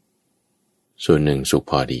ดิบส่วนหนึ่งสุก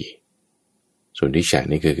พอดีส่วนที่แฉะ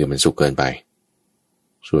นี่คือมันสุกเกินไป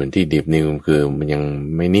ส่วนที่ดิบนี่คือมันยัง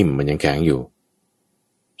ไม่นิ่มมันยังแข็งอยู่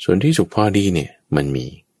ส่วนที่สุกพอดีเนี่ยมันมี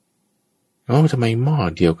ทำไมหม้อ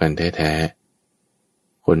เดียวกันแท้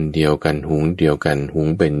ๆคนเดียวกันหุงเดียวกันหุง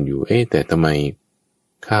เป็นอยู่แต่ทำไม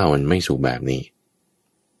ข้าวมันไม่สุกแบบนี้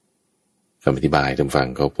คำอธิบายท่านฟัง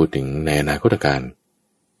เขาพูดถึงในอนาคตการ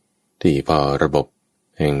ที่พอระบบ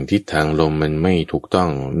แห่งทิศทางลมมันไม่ถูกต้อง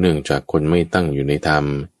เนื่องจากคนไม่ตั้งอยู่ในธรรม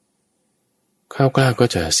ข้าวกล้าก็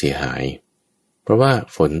จะเสียหายเพราะว่า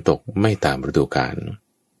ฝนตกไม่ตามฤดูกาล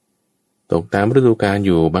ตกตามฤดูกาลอ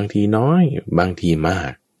ยู่บางทีน้อยบางทีมา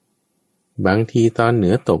กบางทีตอนเหนื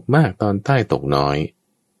อตกมากตอนใต้ตกน้อย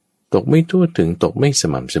ตกไม่ทั่วถึงตกไม่ส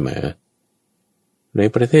ม่ำเสมอใน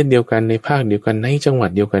ประเทศเดียวกันในภาคเดียวกันในจังหวัด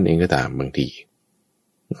เดียวกันเองก็ตามบางที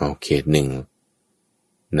เขตหนึ่ง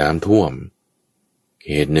น้ำท่วมเข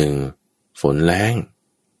ตหนึ่งฝนแล้ง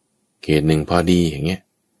เขตหนึ่งพอดีอย่างเงี้ย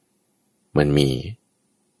มันมี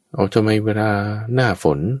ทำไมเวลาหน้าฝ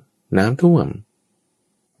นน้ำท่วม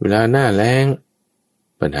เวลาหน้าแล้ง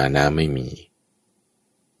ปัญหาน้ำไม่มี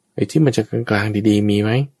ที่มันจะกลางๆดีๆมีไห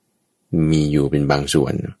มมีอยู่เป็นบางส่ว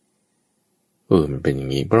นมันเป็นอย่า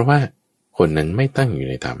งนี้เพราะว่าคนนั้นไม่ตั้งอยู่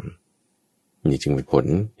ในธรรมนี่จึงเป็นผล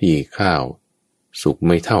ที่ข้าวสุกไ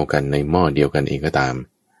ม่เท่ากันในหม้อเดียวกันเองก็ตาม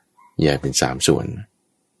แยกเป็น3ส่วน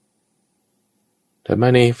แต่มา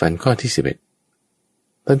ในฝันข้อที่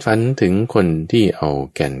11ท่านฝันถึงคนที่เอา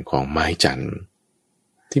แก่นของไม้จันทร์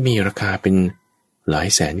ที่มีราคาเป็นหลาย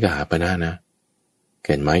แสนกหาปณะนะแ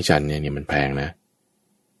ก่นไม้จันทร์เนี่ยมันแพงนะ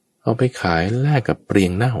เอาไปขายแลกกับเปลีย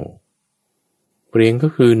งเน่าเปลียงก็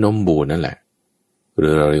คือนมบูดนั่นแหละหรื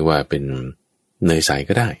อเราเรียกว่าเป็นเนยใส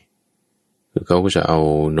ก็ได้คือเขาก็จะเอา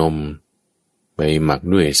นมไปหมัก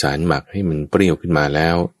ด้วยสารหมักให้มันเปรี้ยวขึ้นมาแล้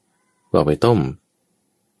วก็เอาไปต้ม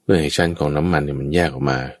เพื่อให้ชั้นของน้ำมันเนี่ยมันแยกออก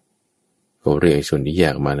มาเขาเรียกส่วนที่แย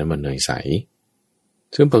กออกมานั้นมันเนยใส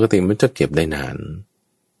ซึ่งปกติมันจะเก็บได้นาน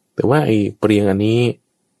แต่ว่าไอ้เปลียงอันนี้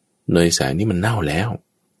เนยใสนี่มันเน่าแล้ว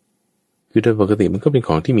คือโดยปกติมันก็เป็นข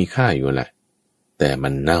องที่มีค่าอยู่แหละแต่มั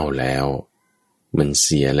นเน่าแล้วมันเ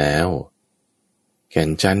สียแล้วแก่น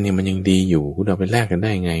จันทร์เนี่ยมันยังดีอยู่คุณเอาไปแลกกันไ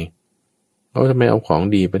ด้ไงทำไมเอาของ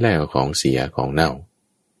ดีไปแลกกับของเสียของเน่า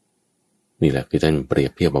นี่แหละคือท่านเปรีย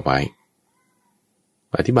บเทียบเอาไว้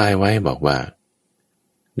อธิบายไว้บอกว่า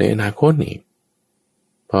ในอนาคตนี่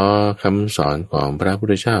พอคำสอนของพระพุท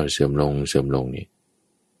ธเจ้าเสื่อมลงนี่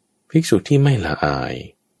ภิกษุที่ไม่ละอาย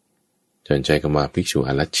จนใจคำว่าภิกษุ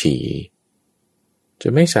อรัชชีจะ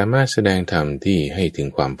ไม่สามารถแสดงธรรมที่ให้ถึง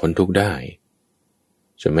ความพ้นทุกข์ได้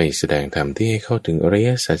จะไม่แสดงธรรมที่ให้เข้าถึงอริย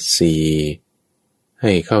สัจสี่ใ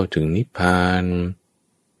ห้เข้าถึงนิพพาน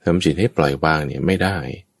ทำจิตให้ปล่อยวางเนี่ยไม่ได้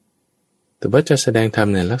แต่ว่าจะแสดงธรรม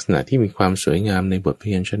ในลักษณะที่มีความสวยงามในบทพ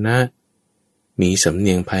ยัญชนะมีสำเ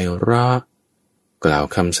นียงไพเราะกล่าว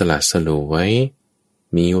คำสลัดสลวย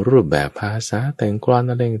มีรูปแบบภาษาแต่งกลอน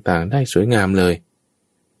อะไรต่างๆได้สวยงามเลย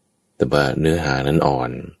แต่ว่าเนื้อหานั้นอ่อ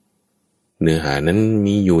น เนื้อหานั้น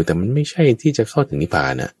มีอยู่แต่มันไม่ใช่ที่จะเข้าถึงนิพพา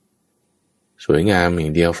นน่ะสวยงามอย่า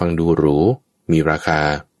งเดียวฟังดูหรูมีราคา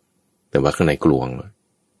แต่ว่าข้างในกลวง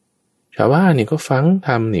ชาวบ้านเนี่ยก็ฟังท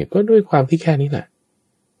ำเนี่ยก็ด้วยความที่แค่นี้แหละ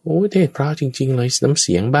โอ้เทศเพราะจริงๆเลยน้ำเ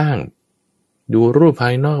สียงบ้างดูรูปภา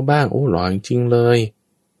ยนอกบ้างโอ้หล่อจริงๆเลย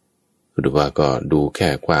หรือว่าก็ดูแค่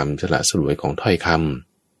ความสละสลวยของถ้อยค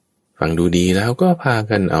ำฟังดูดีแล้วก็พา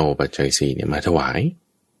กันเอาปัจจัยสี่เนี่ยมาถวาย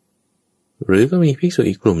หรือก็มีภิกษุ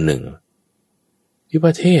อีกกลุ่มหนึ่งที่ป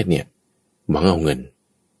ระเทศเนี่ยหวังเอาเงิน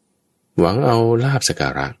หวังเอาลาภสักกา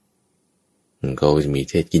ระก็จะมี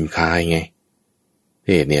เทศกินคายไงเท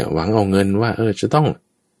ศเนี่ยหวังเอาเงินว่าจะต้อง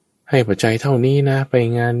ให้ปัจจัยเท่านี้นะไป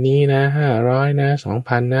งานนี้นะ500นะ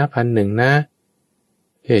2,000นะ1,100นะ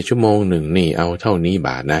เทศชั่วโมงหนึ่งนี่เอาเท่านี้บ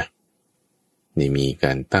าทนะนี่มีก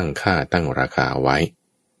ารตั้งค่าตั้งราคาไว้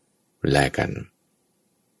แลกกัน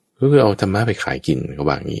ก็คือเอาธรรมะไปขายกินเขา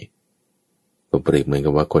ว่างี้ก็เปรียบเหมือน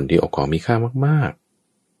กับว่าคนที่เอาของมีค่ามาก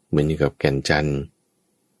ๆเหมือนกับแก่นจันทร์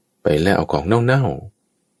ไปแลกเอาของเน่า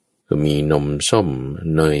ๆก็มีนมส้ม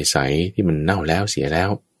เนยใสที่มันเน่าแล้วเสียแล้ว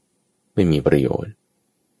ไม่มีประโยชน์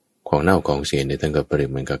ของเน่าของเสียเนี่ยท่านก็เปรียบ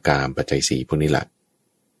เหมือนกับกามปัจจัยสี่พวกนี้แหละ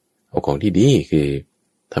เอาของที่ดีคือ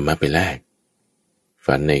ธรรมะไปแลก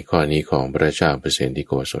ฝันในข้อนี้ของพระเจ้าเปอร์เซนติโ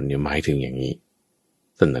กศลเนี่ยหมายถึงอย่างนี้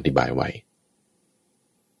ท่านอธิบายไว้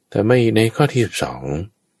แต่ไม่ในข้อที่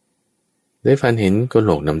12ได้ฝันเห็นกะโห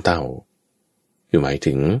ลกน้ำเต้าคือหมาย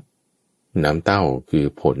ถึงน้ำเต้าคือ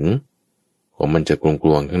ผลของมันจะกล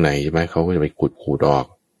วงๆข้างในใช่ไหมเขาก็จะไปขูดออก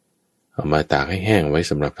เอามาตากให้แห้งไว้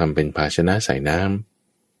สำหรับทำเป็นภาชนะใส่น้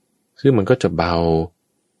ำซึ่งมันก็จะเบา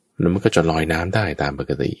แล้วมันก็จะลอยน้ำได้ตามป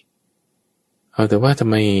กติเอาแต่ว่าทำ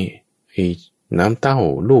ไมไอ้น้ำเต้า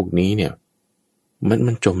ลูกนี้เนี่ย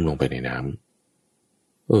มันจมลงไปในน้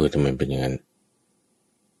ำทำไมเป็นอย่างนั้น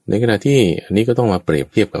ในขณะที่อันนี้ก็ต้องมาเปรียบ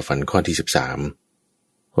เทียบกับฝันข้อที่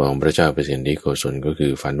13ของพระเจ้าเปอร์เซนติโกศลก็คื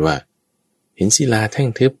อฝันว่าเห็นศิลาแท่ง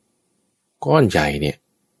ทึบก้อนใหญ่เนี่ย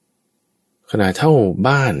ขนาดเท่า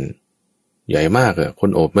บ้านใหญ่มากคน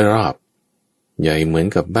โอบไม่รอบใหญ่เหมือน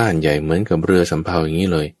กับบ้านใหญ่เหมือนกับเรือสำเภาอย่างนี้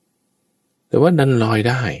เลยแต่ว่าดันลอย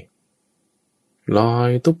ได้ลอย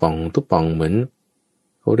ตุ๊บป่องตุ๊บป่องเหมือน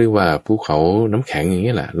เขาเรียกว่าภูเขาน้ำแข็งอย่าง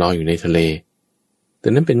นี้แหละลอยอยู่ในทะเลแต่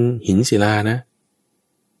นั้นเป็นหินศิลานะ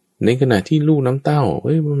ในขณะที่ลูกน้ำเต้า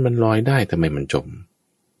มันลอยได้ทำไมมันจม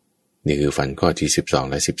นี่คือฝันข้อที่12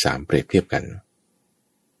และ13เปรียบเทียบกัน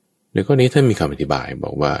ในข้อนี้ท่านมีคำอธิบายบ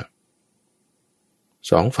อกว่า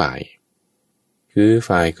2ฝ่ายคือ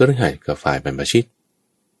ฝ่ายคฤหัสถ์กับฝ่ายบรรพชิต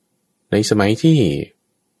ในสมัยที่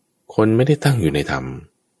คนไม่ได้ตั้งอยู่ในธรรม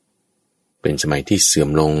เป็นสมัยที่เสื่อม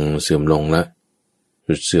ลงแล้ว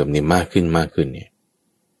จุดเสื่อมนี่มากขึ้นเนี่ย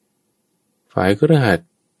ฝ่ายคฤหัสถ์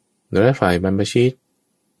และฝ่ายบรรพชิต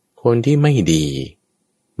คนที่ไม่ดี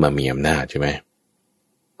มามีอำนาจใช่ไหม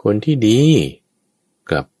คนที่ดี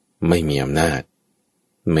กลับไม่มีอำนาจ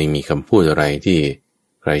ไม่มีคำพูดอะไรที่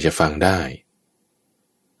ใครจะฟังได้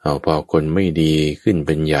เอาพอคนไม่ดีขึ้นเ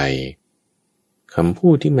ป็นใหญ่คำพู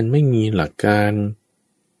ดที่มันไม่มีหลักการ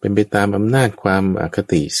เป็นไปตามอำนาจความอค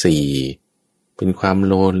ติสี่เป็นความ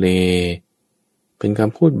โลเลเป็นค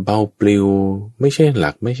ำพูดเบาปลิวไม่ใช่ห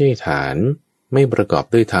ลักไม่ใช่ฐานไม่ประกอบ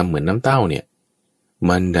ด้วยธรรมเหมือนน้ำเต้าเนี่ย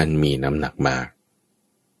มันดันมีน้ำหนักมาก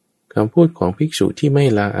คำพูดของภิกษุที่ไม่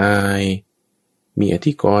ละอายมีอ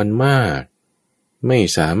ธิกรณ์มากไม่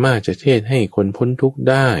สามารถจะเทศให้คนพ้นทุกข์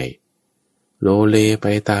ได้โลเลไป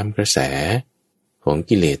ตามกระแสของ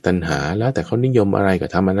กิเลสตัณหาแล้วแต่เขานิยมอะไรก็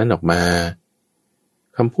ทำอันนั้นออกมา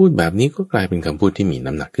คำพูดแบบนี้ก็กลายเป็นคำพูดที่มี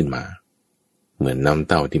น้ำหนักขึ้นมาเหมือนน้ำ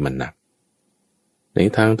เต้าที่มันหนักใน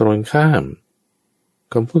ทางตรงข้าม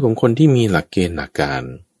คำพูดของคนที่มีหลักเกณฑ์หลักการ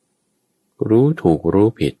รู้ถูกรู้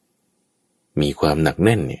ผิดมีความหนักแ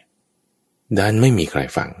น่นเนี่ยดันไม่มีใคร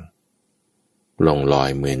ฟังลงลอย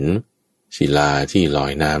เหมือนศิลาที่ลอ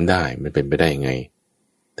ยน้ำได้มันเป็นไปได้ยังไง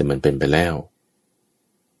แต่มันเป็นไปแล้ว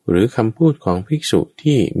หรือคำพูดของภิกษุ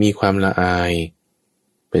ที่มีความละอาย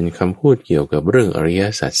เป็นคำพูดเกี่ยวกับเรื่องอริย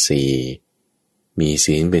สัจสี่มี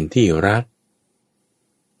ศีลเป็นที่รัก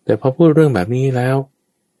แต่พอพูดเรื่องแบบนี้แล้ว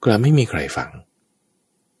กลับไม่มีใครฟัง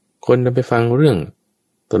คนจะไปฟังเรื่อง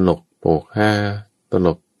ตลกโปกฮาตล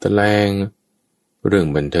บตะแลงเรื่อง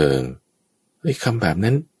บันเทิงคำแบบ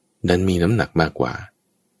นั้นดันมีน้ำหนักมากกว่า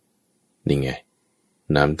นี่ไง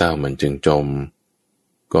น้ำเต้ามันจึงจม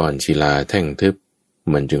ก้อนศิลาแท่งทึบ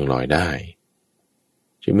มันจึงลอยได้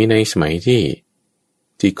จะมีในสมัยที่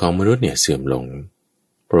จิตของมนุษย์เนี่ยเสื่อมลง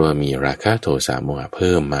เพราะว่ามีราคะโทสะโมหะเ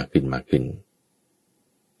พิ่มมากขึ้น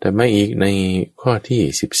แต่ไม่อีกในข้อ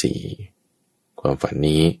ที่14ความฝัน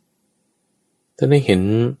นี้ท่านได้เห็น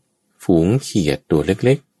ฝูงเขียดตัวเ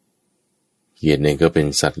ล็กๆเขียดเนี่ยก็เป็น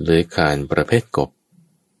สัตว์เลื้อยคลานประเภทกบ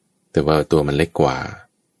แต่ว่าตัวมันเล็กกว่า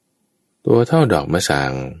ตัวเท่าดอกมะสา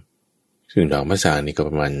งซึ่งดอกมะสางนี่ก็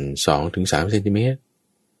ประมาณ 2-3 เซนติเมตร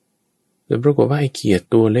แต่ปรากฏว่าไอ้เขียด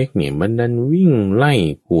ตัวเล็กเนี่ยมันดันวิ่งไล่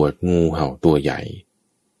กวดงูเห่าตัวใหญ่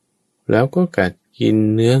แล้วก็กัดกิน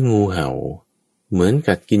เนื้องูเห่าเหมือน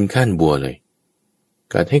กัดกินข้านบัวเลย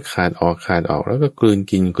กัดให้ขาดออกแล้วก็กลืน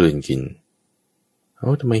กิน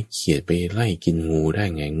ทำไมเขียดไปไล่กินงูได้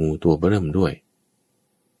ไงงูตัวเบิ่มด้วย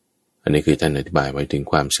อันนี้คือท่านอธิบายไว้ถึง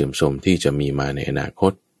ความเสื่อมโทรมที่จะมีมาในอนาค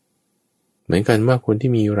ตเหมือนกันว่าคน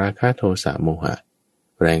ที่มีราคะโทสะโมหะ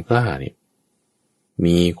แรงกล้าเนี่ย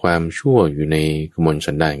มีความชั่วอยู่ในกมล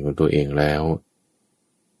สันดานของตัวเองแล้ว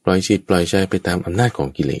ปล่อยจิตปล่อยใจไปตามอำนาจของ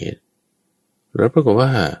กิเลสแล้วปรากฏว่า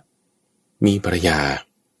มีภรรยา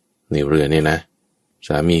ในเรือเนี่ยนะส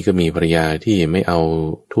ามีก็มีภรรยาที่ไม่เอา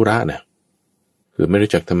ธุระนะคือไม่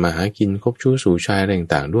รู้จักทำมาหากินคบชู้สู่ชายอะไร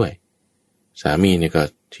ต่างๆด้วยสามีเนี่ยก็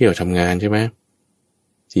เที่ยวทำงานใช่ไหม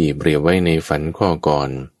ที่เปรียบไว้ในฝันข้อก่อน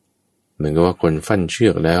เหมือนกับว่าคนฟั่นเชื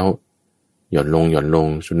อกแล้วหย่อนลง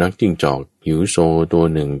สุนัขจิ้งจอกหิวโซตัว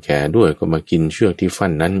หนึ่งแก่ด้วยก็มากินเชือกที่ฟั่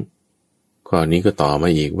นนั้นข้อนี้ก็ต่อมา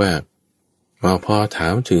อีกว่าพอถา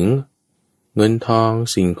มถึงเงินทอง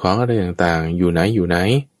สิ่งของอะไรต่างๆอยู่ไหน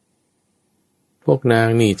พวกนาง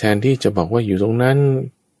นี่แทนที่จะบอกว่าอยู่ตรงนั้น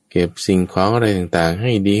เก็บสิ่งของอะไรต่างๆใ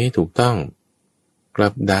ห้ดีให้ถูกต้องกลั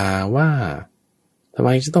บด่าว่าทำไม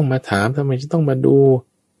จะต้องมาถามทำไมจะต้องมาดู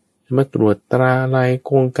มาตรวจตราอะไรโ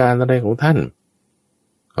ครงการอะไรของท่าน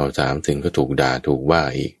เอาถามถึงก็ถูกด่าถูกว่า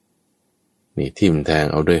อีกนี่ทิ่มแทง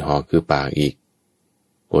เอาด้วยหอกคือปากอีก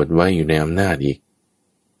อดไว้อยู่ในอำนาจอีก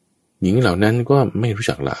หญิงเหล่านั้นก็ไม่รู้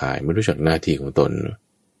จักละอายไม่รู้จักหน้าที่ของตน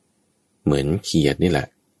เหมือนเขียดนี่แหละ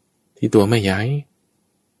ที่ตัวไม่ย้าย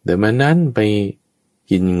แต่มันนั้นไป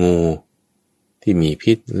กินงูที่มี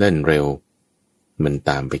พิษเล่นเร็วมันต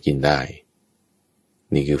ามไปกินได้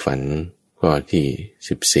นี่คือฝันข้อ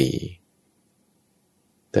ที่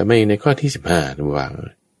14แต่ไม่ในข้อที่15ระวัง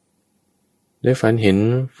ได้ฝันเห็น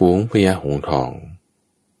ฝูงพญาหงส์ทอง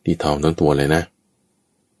ที่ทองทั้งตัวเลยนะ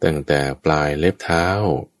ตั้งแต่ปลายเล็บเท้า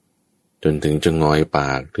จนถึงจะงอยป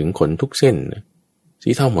ากถึงขนทุกเส้นสี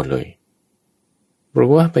เทาหมดเลยบอ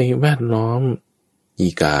กว่าไปแวดล้อมอี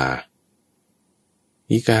กา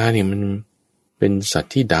เนี่ยมันเป็นสัต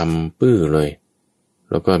ว์ที่ดำปื้อเลย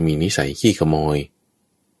แล้วก็มีนิสัยขี้ขโมย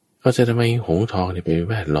เขาจะทำไมหงส์ทองเนี่ยไป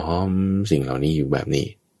แวดล้อมสิ่งเหล่านี้อยู่แบบนี้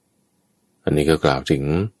อันนี้ก็กล่าวถึง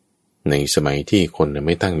ในสมัยที่คนไ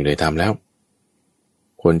ม่ตั้งอยู่ในธรรมแล้ว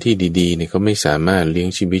คนที่ดีๆเนี่ยเขาไม่สามารถเลี้ยง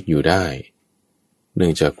ชีวิตอยู่ได้เนื่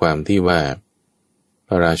องจากความที่ว่าพ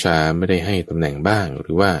ระราชาไม่ได้ให้ตำแหน่งบ้างห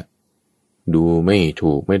รือว่าดูไม่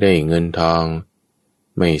ถูกไม่ได้เงินทอง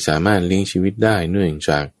ไม่สามารถเลี้ยงชีวิตได้เนื่อง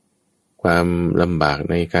จากความลำบาก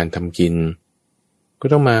ในการทำกินก็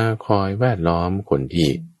ต้องมาคอยแวดล้อมคนที่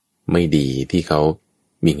ไม่ดีที่เขา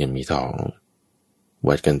มีเงินมีทอง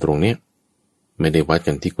วัดกันตรงเนี้ยไม่ได้วัด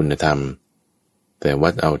กันที่คุณธรรมแต่วั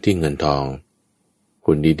ดเอาที่เงินทองค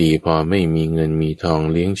นดีๆพอไม่มีเงินมีทอง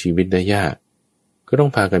เลี้ยงชีวิตได้ยากก็ต้อ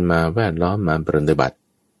งพากันมาแวดล้อมมาปฏิบัติ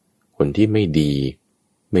คนที่ไม่ดี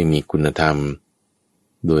ไม่มีคุณธรรม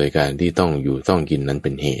โดยการที่ต้องอยู่ต้องกินนั้นเป็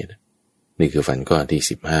นเหตุนี่คือฝันข้อที่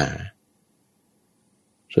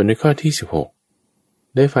15ส่วนในข้อที่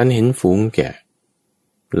16ได้ฝันเห็นฝูงแกะ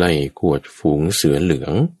ไล่กวดฝูงเสือเหลือ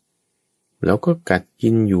งแล้วก็กัดกิ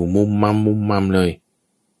นอยู่มุมมัมเลย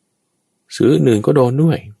เสืออื่นก็โดนด้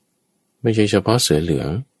วยไม่ใช่เฉพาะเสือเหลือง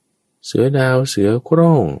เสือดาวเสือโค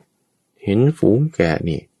ร่งเห็นฝูงแกะ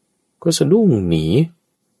นี่ก็สะดุ้งหนี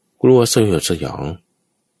กลัวสยดสยอง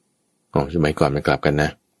สมัยก่อนมันกลับกันนะ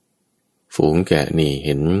ฝูงแกะนี่เ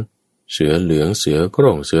ห็นเสือเหลืองเสือโค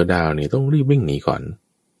ร่งเสือดาวนี่ต้องรีบวิ่งหนีก่อน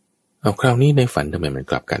เอาคราวนี้ในฝันทำไมมัน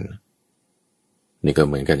กลับกันนี่ก็เ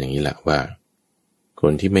หมือนกันอย่างนี้แหละว่าค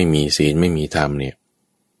นที่ไม่มีศีลไม่มีธรรมเนี่ย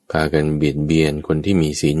พากันเบียดเบียนคนที่มี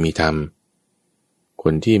ศีลมีธรรมค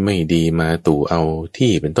นที่ไม่ดีมาตู่เอา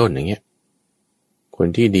ที่เป็นต้นอย่างเงี้ยคน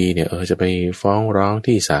ที่ดีเนี่ยจะไปฟ้องร้อง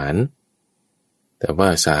ที่ศาลแต่ว่า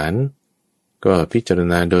ศาลก็พิจาร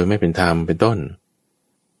ณาโดยไม่เป็นธรรมเป็นต้น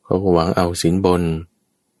เขาก็หวังเอาสินบน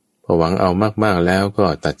พอหวังเอามากๆแล้วก็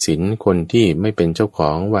ตัดสินคนที่ไม่เป็นเจ้าขอ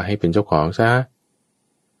งว่าให้เป็นเจ้าของซะ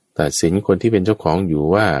ตัดสินคนที่เป็นเจ้าของอยู่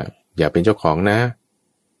ว่าอย่าเป็นเจ้าของนะ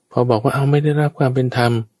พอบอกว่าไม่ได้รับความเป็นธรร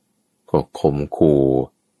มก็ข่มขู่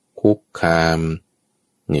คุกคาม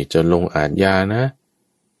นี่จะลงอาญานะ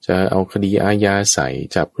จะเอาคดีอาญาใส่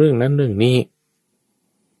จับเรื่องนั้นเรื่องนี้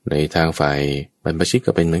ในทางฝ่ายบรรพชิต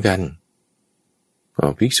ก็เป็นเหมือนกัน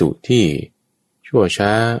ภิกษุที่ชั่วช้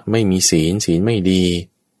าไม่มีศีลไม่ดี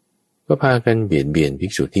ก็พากันเบียดเบียนภิ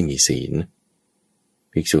กษุที่มีศีล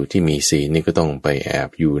ภิกษุที่มีศีลนี่ก็ต้องไปแอบ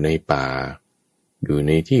อยู่ในป่า อยู่ใ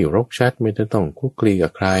นที่รกชัดไม่ต้องคุกคลีกั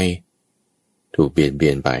บใครถูกเบีย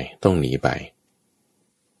ดไปต้องหนีไป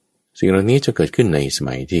สิ่งเหล่านี้จะเกิดขึ้นในส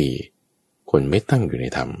มัยที่คนไม่ตั้งอยู่ใน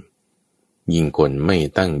ธรรมยิ่งคนไม่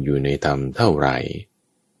ตั้งอยู่ในธรรมเท่าไหร่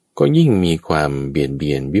ก็ยิ่งมีความเ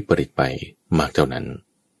บียนวิปริตไปมากเท่านั้น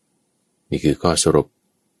นี่คือข้อสรุป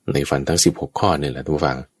ในฝันทั้ง16ข้อนี่แหละทุก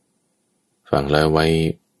ฟังแล้วไว้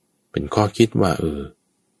เป็นข้อคิดว่า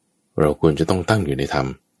เราควรจะต้องตั้งอยู่ในธรรม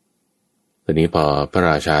ตอนนี้พอพระ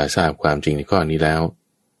ราชาทราบความจริงในข้อนี้แล้ว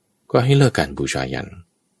ก็ให้เลิกการบูชายัญ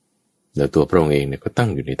แล้วตัวพระองค์เองเนี่ยก็ตั้ง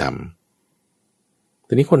อยู่ในธรรมต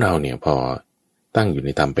อนนี้คนเราเนี่ยพอตั้งอยู่ใน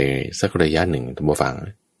ธรรมไปสักระยะหนึ่งท่านผู้ฟัง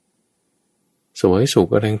สวยสุข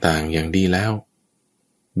อะไรต่างๆอย่างดีแล้ว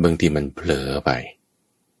บางทีมันเผลอไป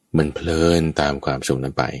มันเพลินตามความสุข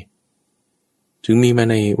นั้นไปจึงมีมา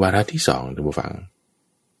ในวาระที่2ท่านผู้ฟัง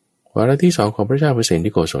วาระที่2ของพระเจ้าเปรต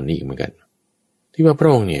ที่โกศลนี่อีกเหมือนกันที่ว่าพระ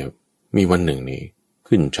องค์เนี่ยมีวันหนึ่งนี่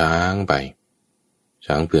ขึ้นช้างไป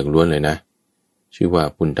ช้างเผือกล้วนเลยนะชื่อว่า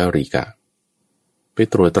ปุณณริกะไป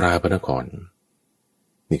ตรวจตราพระนคร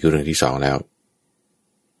นี่คือเรื่องที่2แล้ว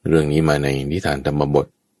เรื่องนี้มาในนิทานธรรมบท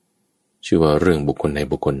ชื่อว่าเรื่องบุคคลใน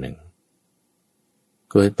บุคคลหนึ่ง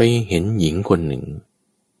เกิดไปเห็นหญิงคนหนึ่ง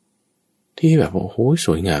ที่แบบโอ้โหส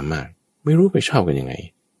วยงามมากไม่รู้ไปชอบกันยังไง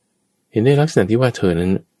เห็นในลักษณะที่ว่าเธอนั้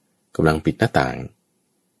นกำลังปิดหน้าต่าง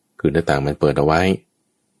คือหน้าต่างมันเปิดเอาไว้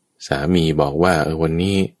สามีบอกว่าวัน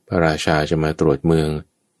นี้พระราชาจะมาตรวจเมือง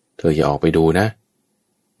เธออย่าออกไปดูนะ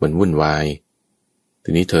มันวุ่นวายที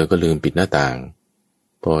นี้เธอก็ลืมปิดหน้าต่าง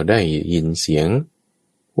พอได้ยินเสียง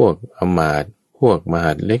พวกอมาตย์พวกมห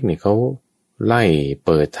าดเล็กเนี่ยเขาไล่เ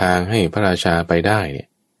ปิดทางให้พระราชาไปได้เนี่ย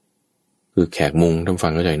คือแขกมุงทำฟั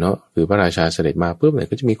งเข้าใจเนาะคือพระราชาเสด็จมาปุ๊บเนี่ย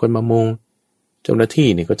ก็จะมีคนมามุงเจ้าหน้าที่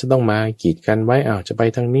เนี่ยก็จะต้องมากีดกันไว้จะไป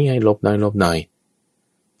ทางนี้ให้หลบหน่อย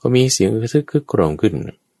ก็มีเสียงคึกโครมขึ้น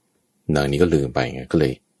นางนี้ก็ลืมไปไงก็เล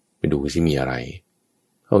ยไปดูซิมีอะไร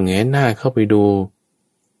เขาแงนหน้าเข้าไปดู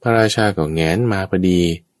พระราชาก็แงนมาพอดี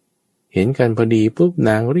เห็นกันพอดีปุ๊บน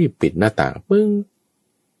างรีบปิดหน้าต่างปึ้ง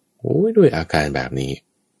โอ้ยด้วยอาการแบบนี้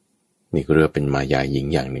นี่ก็เรียกเป็นมายาหญิง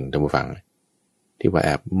อย่างหนึ่งท่านผู้ฟังที่ว่าแอ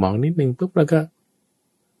บมองนิดนึงปุ๊บแล้วก็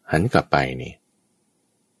หันกลับไปนี่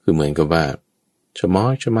คือเหมือนกับว่าชะม้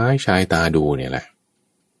อยชายตาดูเนี่ยแหละ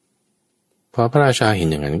พอพระราชาเห็น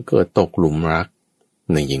อย่างนั้นเกิดตกหลุมรัก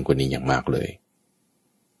ในหญิงคนนี้อย่างมากเลย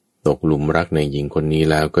ตกหลุมรักในหญิงคนนี้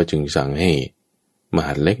แล้วก็จึงสั่งให้มห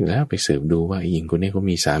าดเล็กแล้วไปสืบดูว่าหญิงคนนี้เขา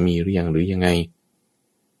มีสามีหรือยังหรือยังไง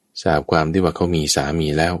ทราบความที่ว่าเขามีสามี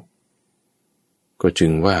แล้วก็จึ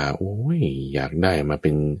งว่าโอ้ยอยากได้มาเป็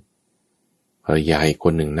นภรรยาอีกค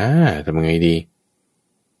นหนึ่งนะทำไงดี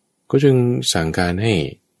ก็จึงสั่งการให้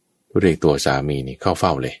เรียกตัวสามีนี่เข้าเฝ้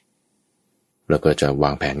าเลยแล้วก็จะวา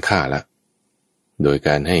งแผนฆ่าละโดยก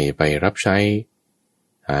ารให้ไปรับใช้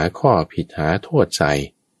หาข้อผิดหาโทษใส่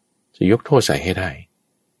จะยกโทษใส่ให้ได้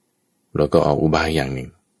แล้วก็ออกอุบายอย่างหนึ่ง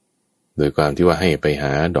โดยความที่ว่าให้ไปห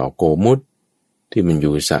าดอกโกมุตที่มันอ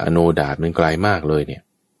ยู่สะโนดาตมันไกลมากเลยเนี่ย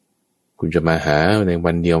คุณจะมาหาใน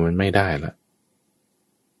วันเดียวมันไม่ได้ละ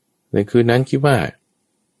ในคืนนั้นคิดว่า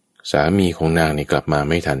สามีของนางนี่กลับมา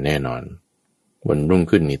ไม่ทันแน่นอนวันรุ่ง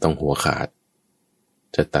ขึ้นนี่ต้องหัวขาด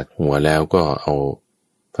จะตัดหัวแล้วก็เอา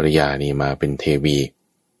ภรรยานี่มาเป็นเทวี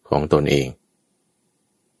ของตนเอง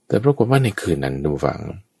แต่ปรากฏว่าในคืนนั้นดู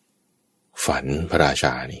ฝันพระราช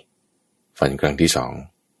านี่ฝันครั้งที่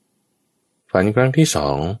2ฝันครั้งที่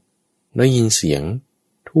2ได้ยินเสียง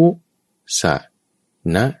ทุสะ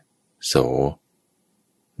นะโส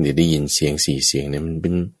ได้ยินเสียง4เสียงเนี่ยมันเป็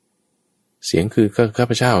นเสียงคือข้า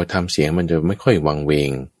พเจ้าทำเสียงมันจะไม่ค่อยวังเว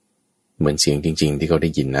งเหมือนเสียงจริงๆที่เขาได้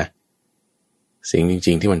ยินนะเสียงจ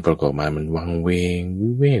ริงๆที่มันประกอบมามันวังเวงวิ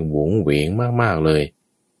เวกโหวงเหวงมากๆเลย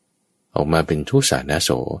ออกมาเป็นทุสานะโส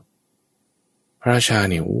พระราชา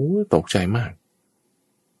เนี่ยตกใจมาก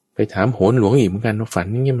ไปถามโหนหลวงอีกเหมือนกันว่าฝัน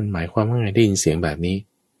นี่มันหมายความว่าไงได้ยินเสียงแบบนี้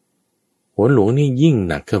โหนหลวงนี่ยิ่ง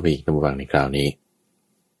หนักเข้าไปอีกระวังในคราวนี้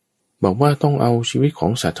บอกว่าต้องเอาชีวิตขอ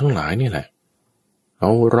งสัตว์ทั้งหลายนี่แหละเอ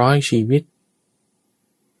า100ชีวิต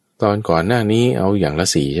ตอนก่อนหน้านี้เอาอย่างละ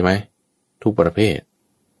4ใช่ไหมทุกประเภท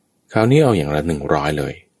คราวนี้เอาอย่างละ100เล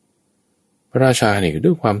ยพระราชาเนี่ย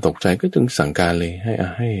ด้วยความตกใจก็จึงสั่งการเลย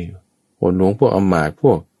ให้โหนหลวงพวกอมาตย์พ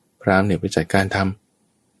วกพราหมณ์เนี่ยไปจัดการท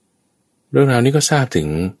ำเรื่องราวนี้ก็ทราบถึง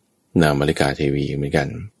นางมาริกาเทวีเหมือนกัน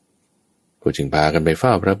ก็จึงพากันไปเฝ้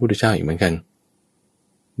าพระพุทธเจ้าอีกเหมือนกัน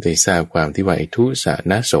ได้ทราบความที่ว่าไอ้ทุสา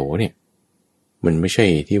นะโสเนี่ยมันไม่ใช่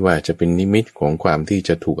ที่ว่าจะเป็นนิมิตของความที่จ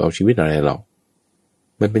ะถูกเอาชีวิตอะไรหรอก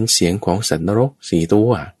มันเป็นเสียงของสัตว์นรก4ตัว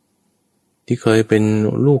ที่เคยเป็น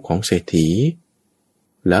ลูกของเศรษฐี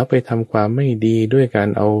แล้วไปทำความไม่ดีด้วยการ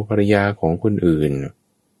เอาภรรยาของคนอื่น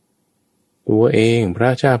ตัวเองพระ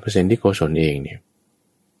เจ้าเปรตที่โกศลเองเนี่ย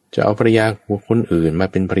จะเอาภรรยาของคนอื่นมา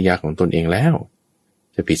เป็นภรรยาของตนเองแล้ว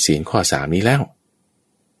จะผิดศีลข้อ3นี้แล้ว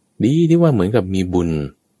ดีที่ว่าเหมือนกับมีบุญ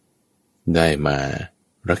ได้มา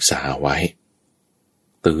รักษาไว้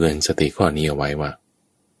เตือนสติข้อนี้เอาไว้ว่า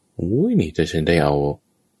โอ้ยนี่จะฉันได้เอา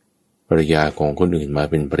ภรรยาของคนอื่นมา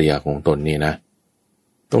เป็นภรรยาของตนนี่นะ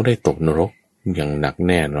ต้องได้ตกนรกอย่างหนัก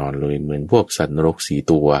แน่นอนเลยเหมือนพวกสัตว์นรก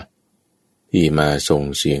4 ตัวที่มาส่ง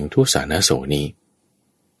เสียงทุสานาโสนี้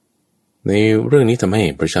ในเรื่องนี้ทำให้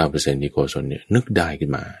พระเจ้าเปอร์เซนติโกศลเนี่ยนึกได้ขึ้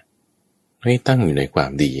นมาให้ตั้งอยู่ในควา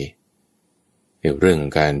มดีเรื่อง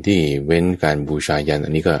การที่เว้นการบูชายันอั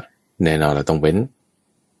นนี้ก็แน่นอนเราต้องเว้น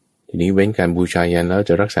ทีนี้เว้นการบูชายันแล้วจ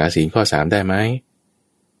ะรักษาศีลข้อ3ได้ไหม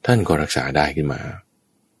ท่านก็รักษาได้ขึ้นมา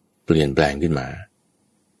เปลี่ยนแปลงขึ้นมา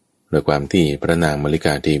โดยความที่พระนางมลิก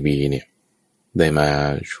าเทวีเนี่ยได้มา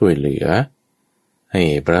ช่วยเหลือให้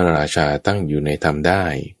พระราชาตั้งอยู่ในธรรมได้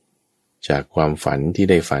จากความฝันที่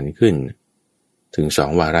ได้ฝันขึ้นถึง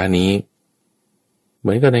2 วาระนี้เห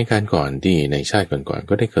มือนกับในการก่อนที่ในชาติก่อนๆ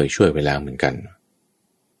ก็ได้เคยช่วยเวลาเหมือนกัน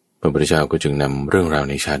พระพุทธเจ้าก็จึงนำเรื่องราว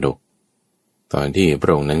ในชาดกตอนที่พร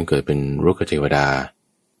ะองค์นั้นเกิดเป็นรุกขเทวดา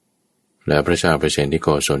และพระเจ้าเปรตที่โก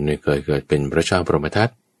ศลเคยเกิดเป็นพระเจ้าพรหมทัต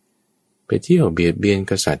ไปเที่ยวเบียดเบียน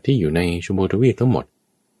กษัตริย์ที่อยู่ในชมพูทวีปทั้งหมด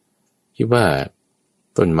คิดว่า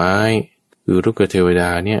ต้นไม้คือรุกขเทวดา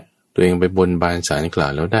เนี่ยตัวเองไปบนบานศาลกล่า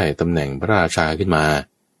วแล้วได้ตำแหน่งพระราชาขึ้นมา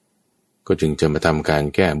ก็จึงจะมาทำการ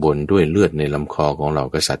แก้บนด้วยเลือดในลำคอของเหล่า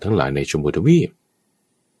กษัตริย์ทั้งหลายในชมพูทวีป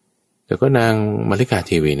แต่ก็นางมลิกาเ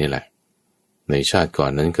ทวีนี่แหละในชาติก่อ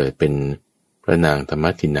นนั้นเกิดเป็นพระนางธรรม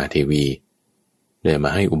ทินนาเทวีได้มา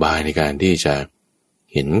ให้อุบายในการที่จะ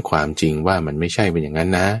เห็นความจริงว่ามันไม่ใช่เป็นอย่างนั้น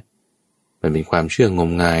นะมันเป็นความเชื่อง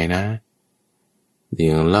มงายนะ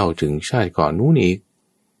ยังเล่าถึงชาติก่อนนู้นอีก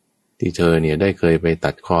ที่เธอเนี่ยได้เคยไป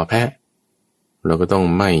ตัดคอแพะแล้วก็ต้อง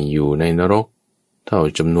ไหม้อยู่ในนรกเท่า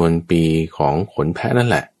จำนวนปีของขนแพะนั่น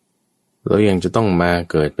แหละแล้วยังจะต้องมา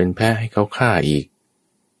เกิดเป็นแพะให้เขาฆ่าอีก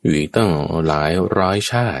อยู่อีกตั้งหลายร้อย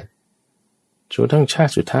ชาติจนทั้งชา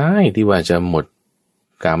ติสุดท้ายที่ว่าจะหมด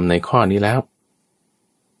กรรมในข้อนี้แล้ว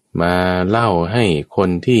มาเล่าให้คน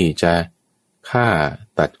ที่จะฆ่า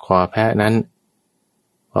ตัดคอแพะนั้น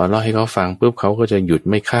พอเล่าให้เขาฟังปุ๊บเขาก็จะหยุด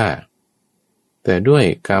ไม่ฆ่าแต่ด้วย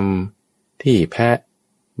กรรมที่แพะ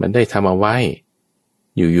มันได้ทำเอาไว้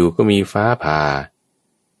อยู่ๆก็มีฟ้าผ่า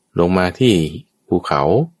ลงมาที่ภูเขา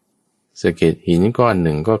สะเก็ดหินก้อนห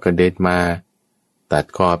นึ่งก็กระเด็นมาตัด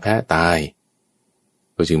คอแพะตาย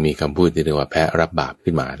ก็จึงมีคำพูดที่เรียกว่าแพะรับบาป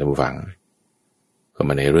ขึ้นมาท่านผู้ฟังก็ม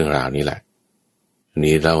าในเรื่องราวนี้แหละ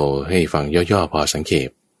นี้เราให้ฟังย่อๆพอสังเขป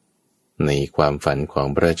ในความฝันของ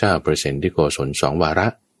พระเจ้าเปอร์เซนติโกศล2 วาระ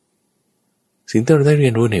สิ่งที่เราได้เรี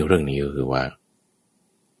ยนรู้ในเรื่องนี้ก็คือว่า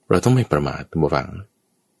เราต้องไม่ประมาทท่านผู้ฟัง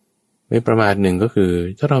ไม่ประมาทหนึ่งก็คือ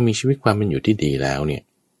ถ้าเรามีชีวิตความเป็นอยู่ที่ดีแล้วเนี่ย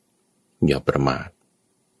อย่าประมาท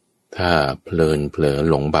ถ้าเพลินเผลอ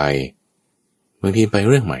หลงไปบางทีไป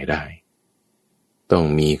เรื่องใหม่ได้ต้อง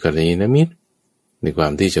มีกัลยาณมิตรในควา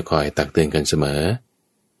มที่จะคอยตักเตือนกันเสมอ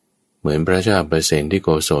เหมือนพระเจ้าเปอร์เซนติโก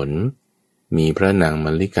ศลมีพระนางม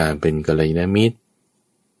ลิกาเป็นกัลยาณมิตร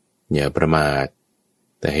อย่าประมาท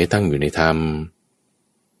แต่ให้ตั้งอยู่ในธรรม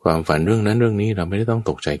ความฝันเรื่องนั้นเรื่องนี้เราไม่ได้ต้อง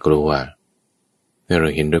ตกใจกลัวให้เรา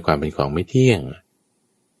เห็นด้วยความเป็นของไม่เที่ยง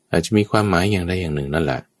อาจจะมีความหมายอย่างใดอย่างหนึ่งนั่นแ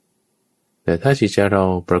หละแต่ถ้าจิตใจเรา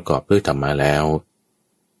ประกอบด้วยธรรมะแล้ว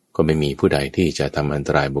ก็ไม่มีผู้ใดที่จะทำอันต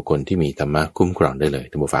รายบุคคลที่มีธรรมะคุ้มครองได้เลย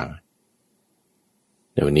ท่านผู้ฟัง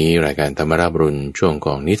ในวันนี้รายการธรรมราบรุณช่วงข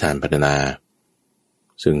องนิทานพัฒนา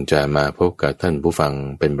ซึ่งจะมาพบกับท่านผู้ฟัง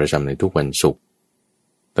เป็นประจำในทุกวันศุกร์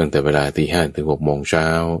ตั้งแต่เวลา 5:00 ถึง 6:00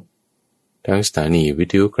 น.ทั้งสถานีวิ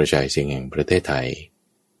ทยุกระจายเสียงแห่งประเทศไทย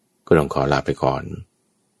ก็ต้องขอลาไปก่อน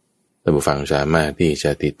ท่านผู้ฟังสามารถที่จ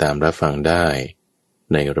ะติดตามรับฟังได้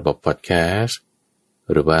ในระบบพอดแคสต์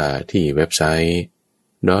หรือว่าที่เว็บไซต์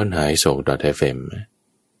donhaiso.fm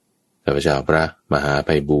ข้าพเจ้าพระมหาไพ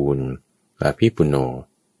บูลย์อภิปุโน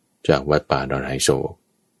จากวัดป่าดอนไฮโศก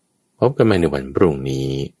พบกันใหม่ในวันพรุ่งนี้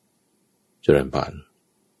เจริญพร